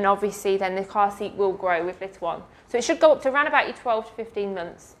 and obviously then the car seat will grow with little one. So it should go up to around about your 12 to 15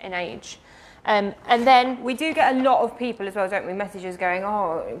 months in age. And then we do get a lot of people as well, don't we? Messages going,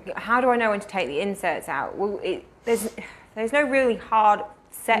 oh, how do I know when to take the inserts out? Well, there's no really hard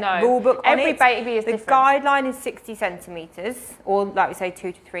set rule book on every baby is different. The guideline is 60 centimetres, or like we say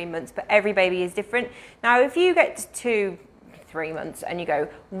 2 to 3 months, but every baby is different. Now, if you get to 3 months and you go,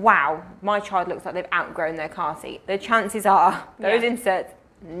 wow, my child looks like they've outgrown their car seat, the chances are those inserts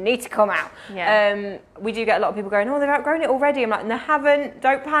need to come out. We do get a lot of people going, oh, they've outgrown it already. I'm like, no, haven't,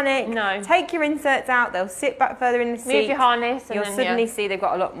 don't panic. No. Take your inserts out, they'll sit back further in the seat. Move your harness. You'll suddenly see they've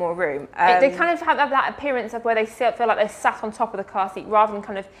got a lot more room. They kind of have that appearance of where they feel like they're sat on top of the car seat rather than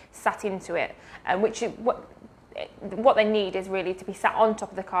kind of sat into it, which is what they need is really to be sat on top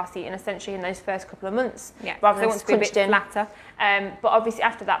of the car seat and essentially in those first couple of months rather than to be a bit flatter. But obviously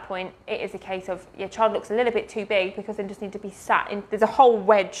after that point it is a case of your child looks a little bit too big because they just need to be sat in. There's a whole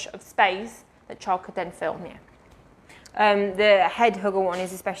wedge of space that child could then fill. The head hugger one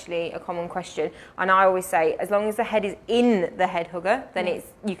is especially a common question, and I always say as long as the head is in the head hugger, then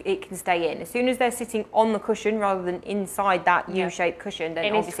it can stay in. As soon as they're sitting on the cushion rather than inside that U-shaped cushion,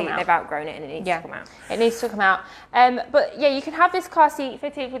 then obviously they've outgrown it and it needs to come out. It needs to come out. But yeah, you can have this car seat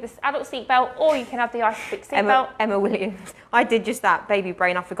fitted with this adult seat belt, or you can have the Isofix seat belt. Emma Williams, I did just that. Baby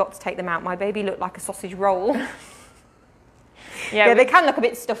brain, I forgot to take them out. My baby looked like a sausage roll. They can look a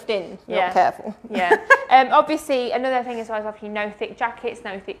bit stuffed in. Not careful. Obviously, another thing as well is obviously no thick jackets,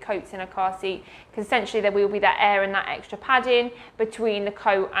 no thick coats in a car seat, because essentially there will be that air and that extra padding between the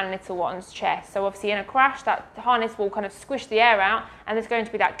coat and little one's chest. So obviously in a crash, that harness will kind of squish the air out, and there's going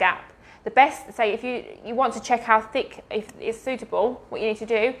to be that gap. The best, say, if you want to check how thick it's suitable, what you need to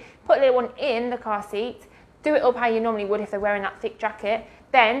do, put little one in the car seat, do it up how you normally would if they're wearing that thick jacket.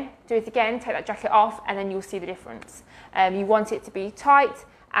 Then do it again, take that jacket off, and then you'll see the difference. You want it to be tight,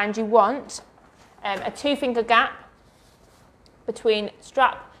 and you want a 2-finger gap between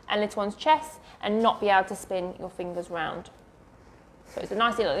strap and little one's chest, and not be able to spin your fingers round. So it's a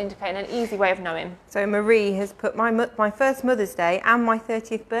nice little indicator and an easy way of knowing. So Marie has put my first Mother's Day and my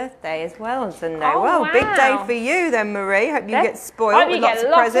 30th birthday as well on Sunday. Oh, well, wow. Big day for you then, Marie. Hope you get spoiled with lots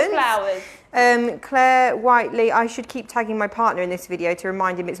of presents. Of flowers. Claire Whiteley, I should keep tagging my partner in this video to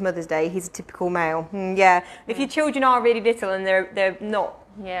remind him it's Mother's Day. He's a typical male. If your children are really little and they're not,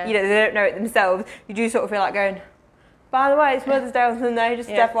 they don't know it themselves, you do sort of feel like going, by the way, it's Mother's Day on Sunday, just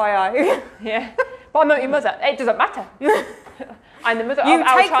FYI. But I'm not your mother. It doesn't matter. I'm the mother of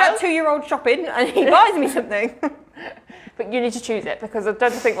our take child. that 2-year-old shopping and he buys me something. But you need to choose it, because I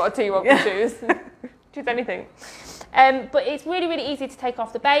don't think what a 2-year-old can choose. Choose anything. But it's really, really easy to take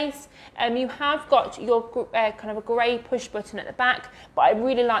off the base. You have got your kind of a grey push button at the back, but I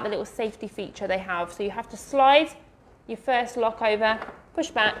really like the little safety feature they have. So you have to slide your first lock over,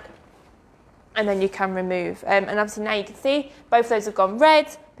 push back, and then you can remove. And obviously now you can see both of those have gone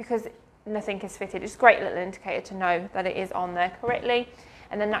red because nothing is fitted. It's a great little indicator to know that it is on there correctly.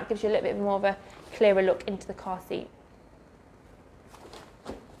 And then that gives you a little bit more of a clearer look into the car seat.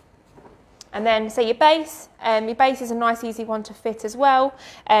 And then, so your base is a nice easy one to fit as well.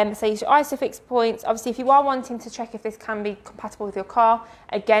 So your Isofix points. Obviously, if you are wanting to check if this can be compatible with your car,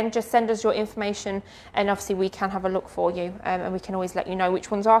 again, just send us your information and obviously we can have a look for you, and we can always let you know which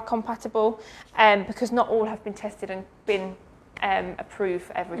ones are compatible, because not all have been tested and been approved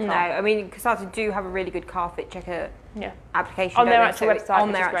for every car. No, I mean, Cosatto do have a really good car fit checker application on their actual website.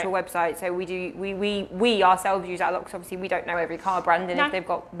 On their actual website, so we ourselves use that a lot, because obviously we don't know every car brand and if they've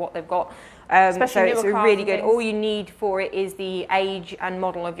got what they've got. So it's really good. All you need for it is the age and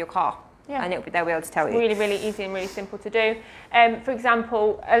model of your car. And they'll be able to tell you. Really, really easy and really simple to do. For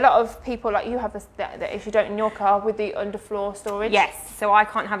example, a lot of people, like you, have the issue, don't in your car with the underfloor storage. Yes, so I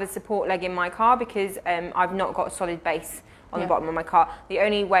can't have a support leg in my car because I've not got a solid base on the bottom of my car. The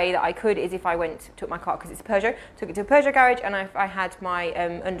only way that I could is if I took my car, because it's a Peugeot, took it to a Peugeot garage, and I had my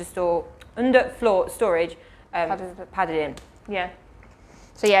underfloor storage padded in. Yeah.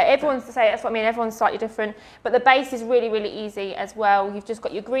 So yeah, that's what I mean, everyone's slightly different, but the base is really, really easy as well. You've just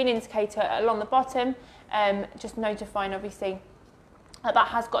got your green indicator along the bottom, just notifying obviously that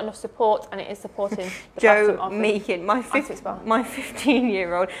has got enough support and it is supporting the Joe bottom of Meakin, my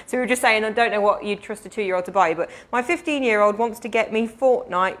 15-year-old, so we were just saying, I don't know what you'd trust a 2-year-old to buy, but my 15-year-old wants to get me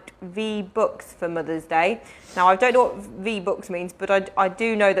Fortnite V-Bucks for Mother's Day. Now, I don't know what V-Bucks means, but I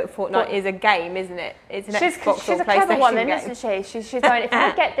do know that Fortnite is a game, isn't it? It's an Xbox or PlayStation game. She's a clever one then, isn't she? She's going, if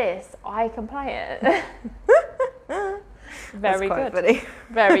I get this, I can play it. Very good. Funny.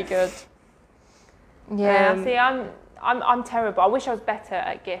 Very good. Yeah, see, I'm terrible. I wish I was better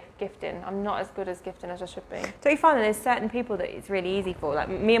at gifting. I'm not as good as gifting as I should be. Don't you find that there's certain people that it's really easy for? Like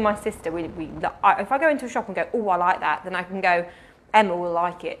me and my sister, if I go into a shop and go, oh, I like that, then I can go, Emma will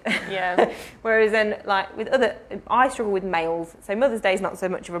like it. Yeah. Whereas then, like with other, I struggle with males. So Mother's Day is not so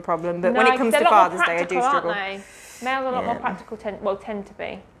much of a problem, but when it comes to Father's Day, I do struggle. Males are a lot more practical. Tend to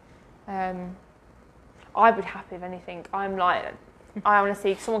be. I'd be happy with anything. I'm like, I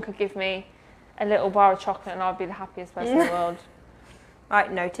honestly, someone could give me a little bar of chocolate, and I'd be the happiest person in the world. Right,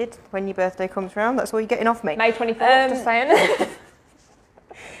 noted. When your birthday comes around, that's all you're getting off me. May 24th, just saying.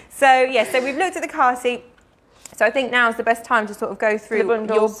 So we've looked at the car seat. So I think now is the best time to sort of go through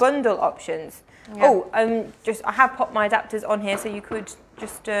your bundle options. Yeah. Oh, I have popped my adapters on here, so you could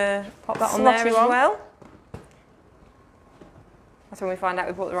just pop that on there as well. That's when we find out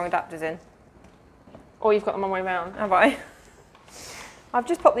we brought the wrong adapters in. Or you've got them on the way round. Have I? I've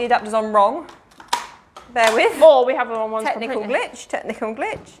just popped the adapters on wrong. Bear with. Or we have them on one. Technical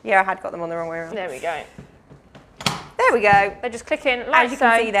glitch. Yeah, I had got them on the wrong way around. There we go. There we go. They're just clicking like As you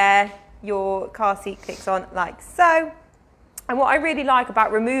can see there, your car seat clicks on like so. And what I really like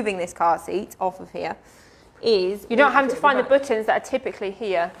about removing this car seat off of here is... You don't have to find the buttons that are typically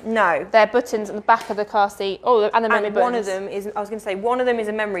here. No. They're buttons on the back of the car seat. Oh, and the memory buttons. One of them is, I was going to say, one of them is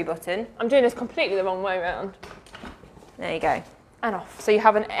a memory button. I'm doing this completely the wrong way around. There you go. And off. So you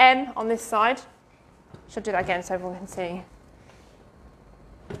have an M on this side. Should do that again so everyone can see.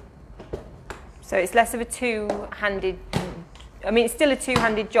 So it's less of a two-handed... I mean, it's still a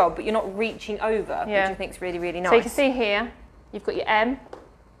two-handed job, but you're not reaching over, which I think is really, really nice. So you can see here, you've got your M.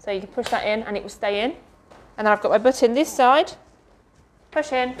 So you can push that in and it will stay in. And then I've got my button this side,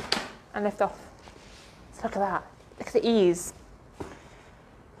 push in and lift off. So look at that, look at the ease.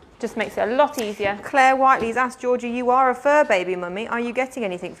 Just makes it a lot easier. Claire Whiteley's asked Georgia, you are a fur baby mummy, are you getting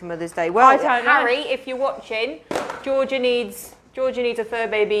anything for Mother's Day? Well, Harry, if you're watching, Georgia needs a fur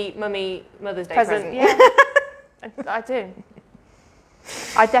baby mummy Mother's Day present. Yeah, I do.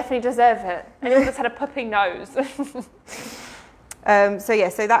 I definitely deserve it. Anyone that's had a puppy knows. So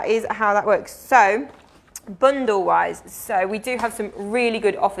that is how that works. So, bundle wise, so we do have some really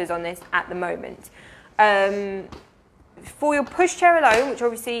good offers on this at the moment. For your pushchair alone, which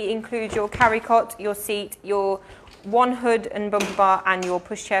obviously includes your carry cot, your seat, your one hood and bumper bar and your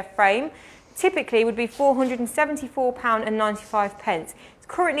pushchair frame, typically would be £474.95. It's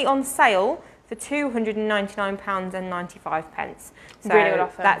currently on sale for £299.95. So really good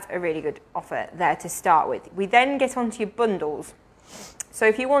offer. That's a really good offer there to start with. We then get onto your bundles. So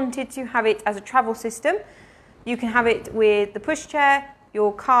if you wanted to have it as a travel system, you can have it with the pushchair,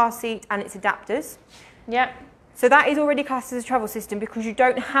 your car seat and its adapters. Yep. So that is already classed as a travel system because you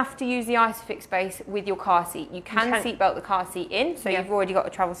don't have to use the ISOFIX base with your car seat. You can seat belt the car seat in, so you've already got a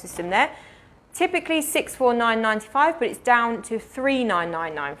travel system there. Typically $649.95, but it's down to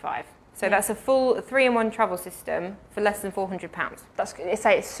 $399.95. So that's a full 3-in-1 travel system for less than £400.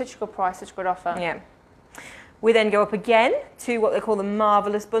 It's such a good price, such a good offer. Yeah. We then go up again to what they call the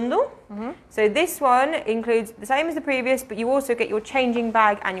Marvellous Bundle. Mm-hmm. So this one includes the same as the previous, but you also get your changing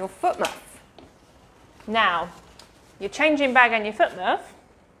bag and your foot muff. Now, your changing bag and your foot muff.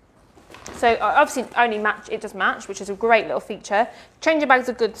 So obviously it does match, which is a great little feature. Changing bag's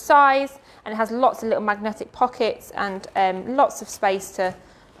a good size and it has lots of little magnetic pockets and lots of space to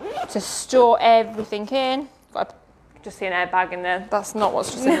store everything in. Just see an airbag in there. That's not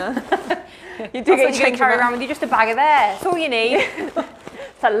what's just in there. You do get to carry around with you just a bag of air. That's all you need.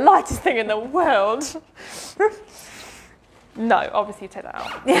 It's the lightest thing in the world. No, obviously you take that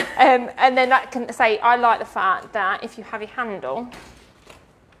out. And then that can say, I like the fact that if you have your handle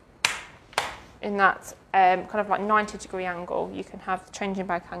in that kind of like 90-degree angle, you can have the changing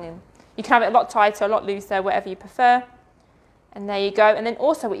bag hanging. You can have it a lot tighter, a lot looser, whatever you prefer. And there you go. And then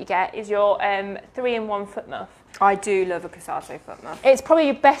also what you get is your 3-in-1 foot muff. I do love a Cosatto foot muff. It's probably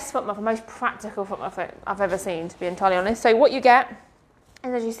your best foot muff, the most practical foot muff I've ever seen, to be entirely honest. So what you get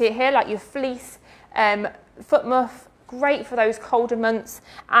is, as you see it here, like your fleece foot muff, great for those colder months.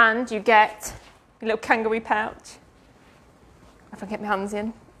 And you get a little kangaroo pouch. If I get my hands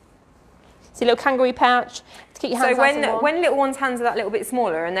in. See a little kangaroo pouch to keep your hands nice and warm. So when little ones' hands are that little bit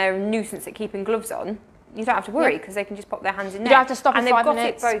smaller and they're a nuisance at keeping gloves on, you don't have to worry because they can just pop their hands in there. You don't have to stop in 5 minutes. And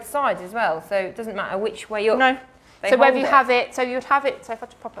they've got it both sides as well, so it doesn't matter which way up. No. So whether you have it, so you'd have it, so if I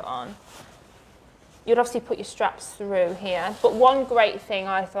just pop it on, you'd obviously put your straps through here. But one great thing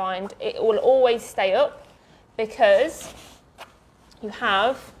I find, it will always stay up because you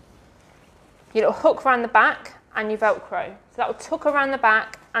have your little hook around the back and your Velcro. So that will tuck around the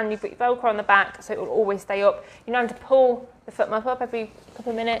back and you've got your Velcro on the back, so it will always stay up. You don't have to pull the foot muff up every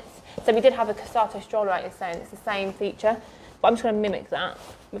couple of minutes. So we did have a Cosatto stroller, like you're saying, it's the same feature, but I'm just going to mimic that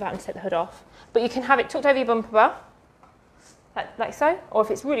without having to take the hood off. But you can have it tucked over your bumper bar, like so, or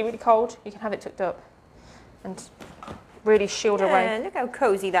if it's really, really cold, you can have it tucked up. And really shield away. Yeah, look how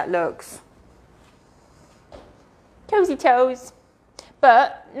cosy that looks. Cozy toes.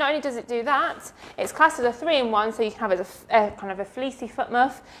 But not only does it do that, it's classed as a 3-in-1, so you can have it as a kind of a fleecy foot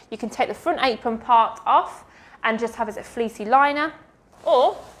muff. You can take the front apron part off and just have it as a fleecy liner,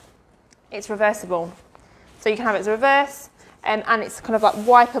 or it's reversible. So you can have it as a reverse, and it's kind of like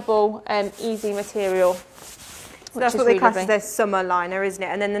wipeable, easy material. So that's what they class as their summer liner, isn't it?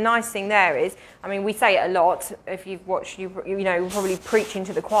 And then the nice thing there is, I mean, we say it a lot. If you've watched, you know, we're probably preaching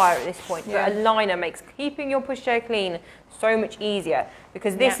to the choir at this point. Yeah. But a liner makes keeping your pushchair clean so much easier,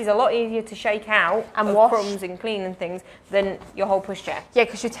 because this is a lot easier to shake out and wash crumbs and clean and things than your whole pushchair. Yeah,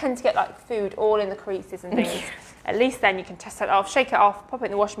 because you tend to get like food all in the creases and things. At least then you can test it off, shake it off, pop it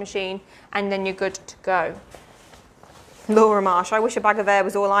in the washing machine, and then you're good to go. Laura Marsh, I wish a bag of air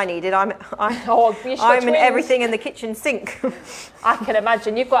was all I needed. I'm in everything in the kitchen sink. I can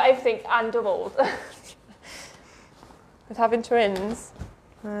imagine. You've got everything and doubles. With having twins.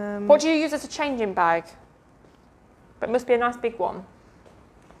 What do you use as a changing bag? But it must be a nice big one.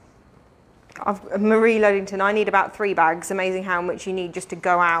 Marie Ludington, I need about 3 bags. Amazing how much you need just to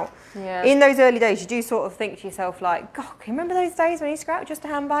go out. Yeah. In those early days, you do sort of think to yourself like, God, can you remember those days when you used to go out with just a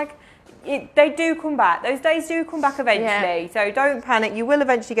handbag? They do come back. Those days do come back eventually. Yeah. So don't panic. You will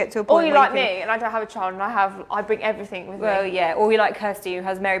eventually get to a point. Or you like me, and I don't have a child, and I bring everything with me. Well, yeah. Or you like Kirsty, who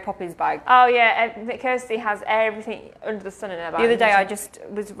has Mary Poppins bag. Oh yeah, Kirsty has everything under the sun in her bag. The other day, I just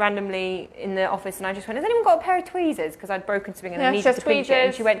was randomly in the office, and I just went, "Has anyone got a pair of tweezers?" Because I'd broken something and I needed to pinch it.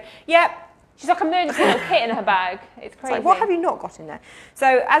 And she went, "Yep." She's like a emergency little kit in her bag. It's crazy. It's like, what have you not got in there?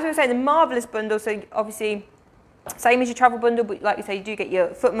 So as we were saying, the marvellous bundle. So obviously, same as your travel bundle, but like you say, you do get your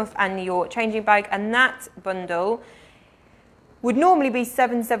foot muff and your changing bag, and that bundle would normally be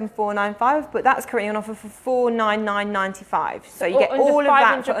 $774.95, but that's currently on offer for $499.95. So you get all of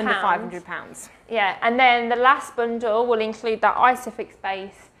that for under £500. Yeah, and then the last bundle will include that Isofix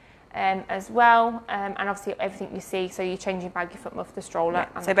base as well, and obviously everything you see. So your changing bag, your foot muff, the stroller. Yeah.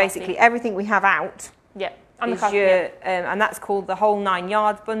 And so basically everything we have out. Yeah, and and that's called the whole 9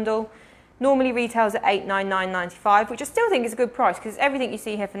 yards bundle. Normally retails at $899.95, which I still think is a good price because it's everything you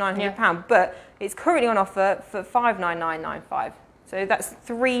see here for £900, but it's currently on offer for $599.95. So that's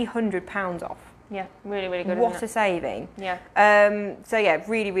 £300 off. Yeah, really, really good. What a saving. Yeah. So yeah,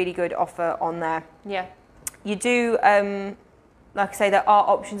 really, really good offer on there. Yeah. You do, like I say, there are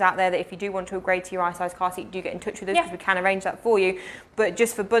options out there that if you do want to upgrade to your i-size car seat, do get in touch with us because we can arrange that for you. But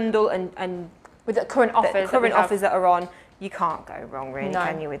just for bundle and with the current offers that are on, you can't go wrong, really,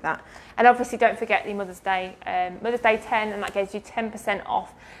 can you, with that? And obviously, don't forget the Mother's Day 10, and that gives you 10%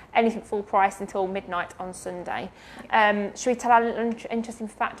 off anything full price until midnight on Sunday. Should we tell an interesting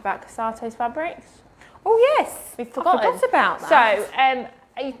fact about Cosatto's fabrics? Oh yes, we've forgotten. I forgot about that.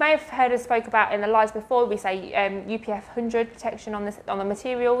 So you may have heard us spoke about in the lives before. We say UPF 100 protection on the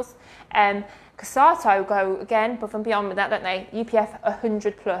materials. Cosatto go again above and beyond with that, don't they? UPF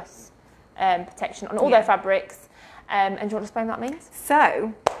 100 plus protection on all their fabrics. And do you want to explain what that means?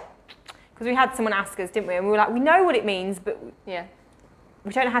 So, because we had someone ask us, didn't we? And we were like, we know what it means, but we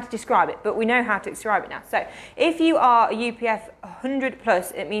don't know how to describe it, but we know how to describe it now. So, if you are a UPF 100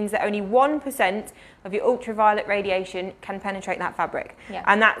 plus, it means that only 1% of your ultraviolet radiation can penetrate that fabric. Yeah.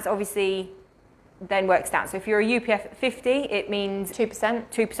 And that's obviously then works down. So, if you're a UPF 50, it means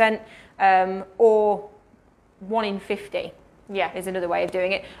 2%, or 1 in 50. Yeah, is another way of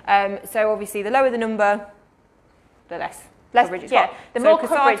doing it. So, obviously, the lower the number, the less coverage it's got. The more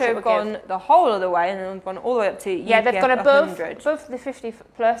coverage have gone the whole other way, and then they've gone all the way up to UPF they've gone above the 50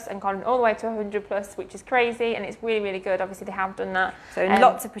 plus and gone all the way to 100 plus, which is crazy, and it's really, really good. Obviously, they have done that. So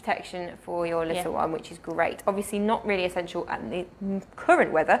lots of protection for your little one, which is great. Obviously, not really essential at the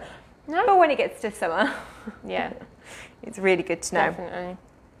current weather, but when it gets to summer, it's really good to know. Definitely.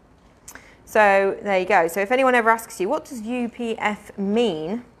 So there you go. So if anyone ever asks you, what does UPF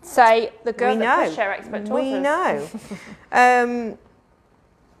mean? Say the girl that Pushchair expert taught us. We know.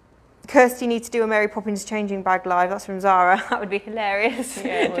 Kirsty needs to do a Mary Poppins changing bag live. That's from Zara. That would be hilarious.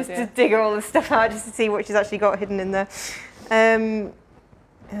 Yeah, just to dig all the stuff out, just to see what she's actually got hidden in there.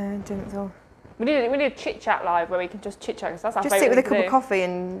 We need a chit chat live where we can just chit chat. That's our favourite. Just sit with a cup of coffee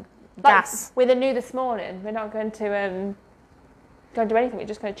and gas. With a new this morning. We're not going to do anything. We're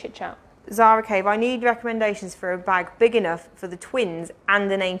just going to chit chat. Zara Cave, I need recommendations for a bag big enough for the twins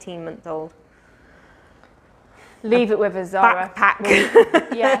and an 18-month-old. Leave it with us, Zara.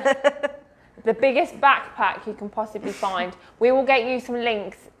 Backpack. Yeah. The biggest backpack you can possibly find. We will get you some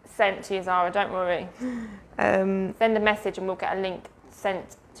links sent to you, Zara, don't worry. Send a message and we'll get a link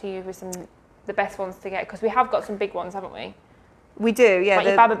sent to you with the best ones to get, because we have got some big ones, haven't we? We do, yeah. Like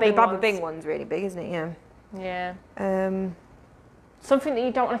the Baba Bing one's really big, isn't it? Yeah. Yeah. Something that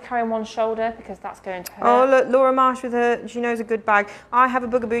you don't want to carry on one shoulder because that's going to hurt. Oh, look, Laura Marsh with her, she knows a good bag. I have a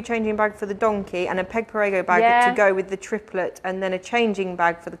Bugaboo changing bag for the donkey and a Peg Perego bag to go with the triplet and then a changing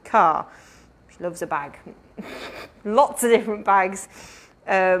bag for the car. She loves a bag. Lots of different bags.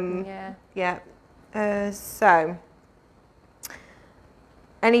 So,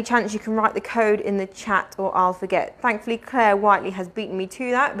 any chance you can write the code in the chat or I'll forget? Thankfully, Claire Whiteley has beaten me to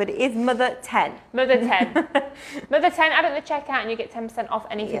that, but it is Mother 10. Mother 10. Mother 10, add it at the checkout and you get 10% off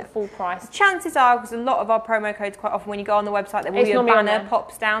anything full price. Chances are, because a lot of our promo codes, quite often when you go on the website, there will be a banner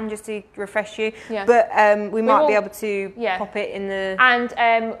pops down just to refresh you. Yeah. But we might be able to pop it in the...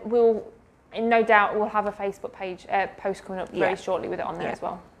 And we'll, no doubt, we'll have a Facebook page post coming up very shortly with it on there as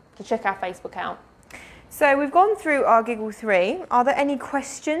well. So check our Facebook out. So we've gone through our Giggle 3. Are there any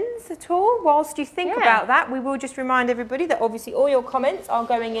questions at all? Whilst you think about that, we will just remind everybody that obviously all your comments are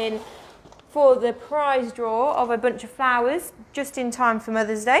going in for the prize draw of a bunch of flowers just in time for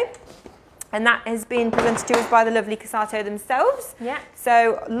Mother's Day. And that has been presented to us by the lovely Cosatto themselves. Yeah.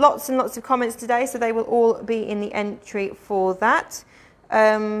 So lots and lots of comments today, so they will all be in the entry for that.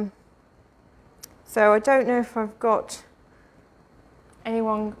 So I don't know if I've got...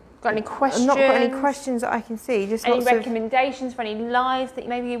 Anyone... Got any questions? I've not got any questions that I can see. Just any recommendations for any lives that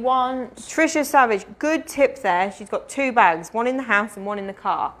maybe you want? Trisha Savage, good tip there. She's got 2 bags, one in the house and one in the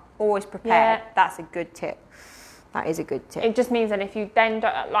car. Always prepared. Yeah. That's a good tip. That is a good tip. It just means that if you then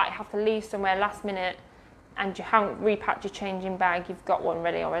don't have to leave somewhere last minute and you haven't repacked your changing bag, you've got one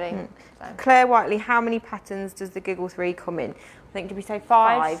ready already. So. Claire Whiteley, how many patterns does the Giggle 3 come in? I think, did we say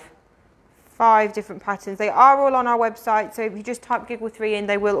 5? 5 different patterns. They are all on our website, so if you just type Giggle 3 in,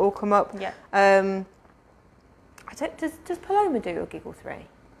 they will all come up. Yeah. Does Paloma do a Giggle 3?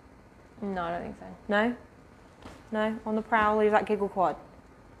 No, I don't think so. No? No? On the prowl, is that Giggle Quad?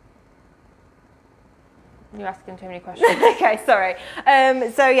 You're asking too many questions. Okay, sorry.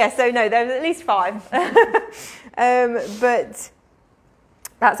 So no, there's at least 5. But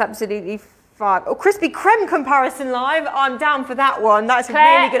that's absolutely 5. Oh, Krispy Kreme comparison live. I'm down for that one. That's a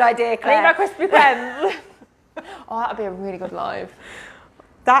really good idea, Claire. Leave my Krispy Kreme. Oh, that'd be a really good live.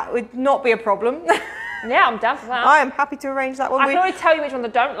 That would not be a problem. Yeah, I'm down for that. I am happy to arrange that one. I can already tell you which one I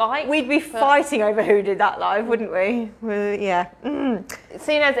don't like. We'd be fighting over who did that live, wouldn't we? Yeah.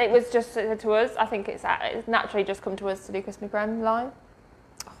 Seeing as it was just said to us, I think it's naturally just come to us to do Krispy Kreme live.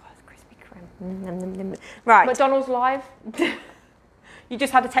 Oh, that's Krispy Kreme. Right. McDonald's live. You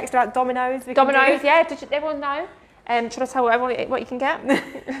just had a text about Domino's. Domino's, yeah. Did everyone know? Should I tell everyone what you can get?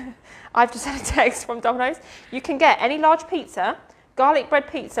 I've just had a text from Domino's. You can get any large pizza, garlic bread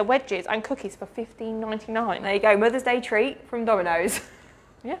pizza, wedges and cookies for $15.99. There you go, Mother's Day treat from Domino's.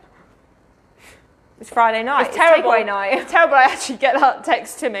 Yeah. It's Friday night. It's terrible. Takeaway night. It's terrible I actually get that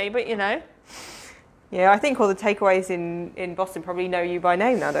text to me, but you know. Yeah, I think all the takeaways in Boston probably know you by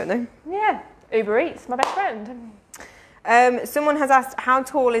name now, don't they? Yeah. Uber Eats, my best friend. Someone has asked, how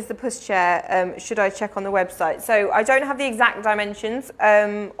tall is the pushchair? Should I check on the website? So I don't have the exact dimensions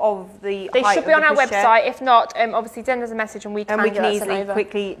of the They height should be on our website. If not, obviously send us a message and we can easily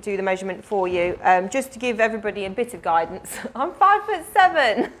quickly do the measurement for you. Just to give everybody a bit of guidance, I'm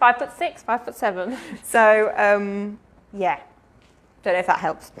 5'7". 5'6", 5'7". So yeah, don't know if that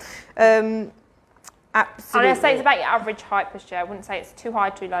helps. Absolutely. And I say it's about your average height pushchair. I wouldn't say it's too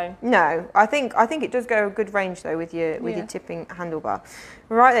high, too low. No, I think it does go a good range though with your tipping handlebar.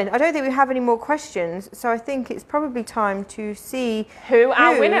 Right then, I don't think we have any more questions, so I think it's probably time to see who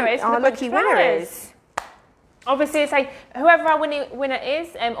our winner is. Our lucky winner is. Obviously, it's like whoever our winner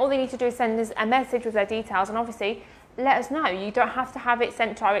is, all they need to do is send us a message with their details, and obviously let us know. You don't have to have it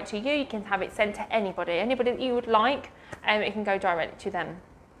sent direct to you. You can have it sent to anybody that you would like, and it can go direct to them.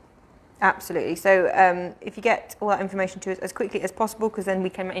 Absolutely. So if you get all that information to us as quickly as possible, because then we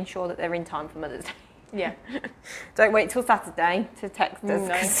can ensure that they're in time for Mother's Day. Yeah. Don't wait till Saturday to text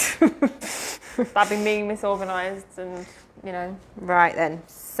us. No. That'd be me misorganised and, you know. Right then.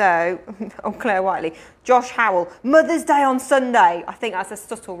 So, Claire Whiteley. Josh Howell. Mother's Day on Sunday. I think that's a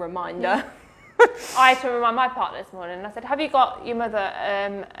subtle reminder. I had to remind my partner this morning and I said, have you got your mother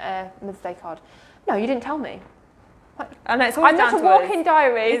Mother's Day card? No, you didn't tell me. And it's always I'm not a walking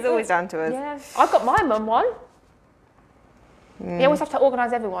diary. It's always down to us. Yeah, I got my mum one. You always have to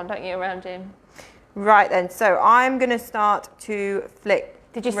organise everyone, don't you, around him? Right then, so I'm going to start to flick.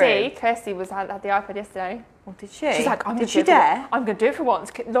 Did you see? Kirsty had the iPad yesterday. What did she? She's like, did she dare? I'm going to do it for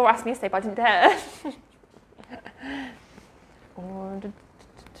once. Laura asked me yesterday, but I didn't dare.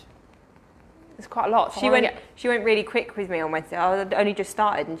 It's quite a lot. So she went really quick with me on Wednesday. I only just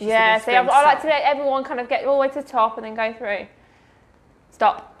started, and she see, I like to let everyone kind of get all the way to the top and then go through.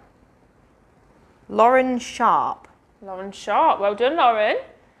 Stop. Lauren Sharp. Lauren Sharp. Well done, Lauren.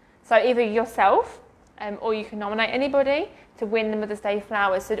 So either yourself or you can nominate anybody to win the Mother's Day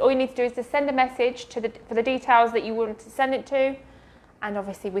flowers. So all you need to do is just send a message for the details that you want to send it to, and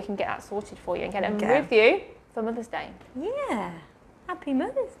obviously we can get that sorted for you and get them with you for Mother's Day. Yeah. Happy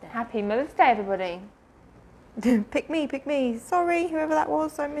Mother's Day. Happy Mother's Day, everybody. Pick me, pick me. Sorry, whoever that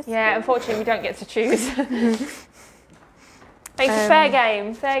was, I missed. Yeah, unfortunately we don't get to choose. Thanks, fair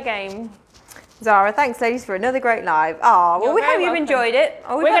game, fair game. Zara, thanks ladies for another great live. Well, we hope you've enjoyed it.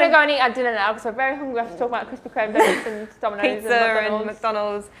 We're going to go and eat our dinner now because we're very hungry after talking about Krispy Kreme donuts and Domino's Pizza and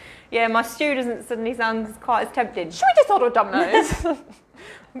McDonald's. Yeah, my stew doesn't suddenly sound quite as tempting. Should we just order Domino's?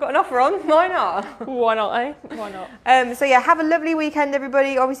 I've got an offer on, why not? Why not, eh? Why not? So yeah, have a lovely weekend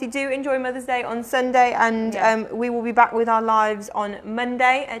everybody. Obviously do enjoy Mother's Day on Sunday, and we will be back with our lives on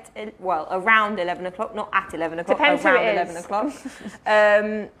Monday at, around 11 o'clock, not at 11 o'clock, depends around who it 11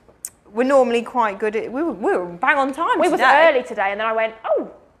 o'clock. We're normally quite good at, we were bang on time We today. was early today, and then I went, oh,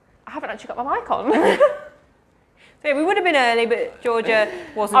 I haven't actually got my mic on. So yeah, we would have been early, but Georgia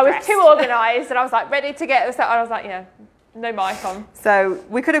wasn't I was dressed. too organised, and I was like ready to get, so I was like, yeah. No mic on. So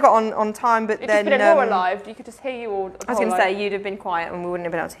we could have got on time, but It'd then... just been a Laura live, you could just hear you all. I was going to say, you'd have been quiet and we wouldn't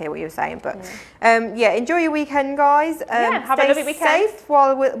have been able to hear what you were saying. But yeah, enjoy your weekend, guys. Have a lovely weekend. Stay safe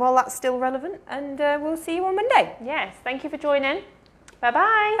while that's still relevant, and we'll see you on Monday. Yes, thank you for joining.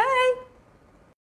 Bye-bye. Bye.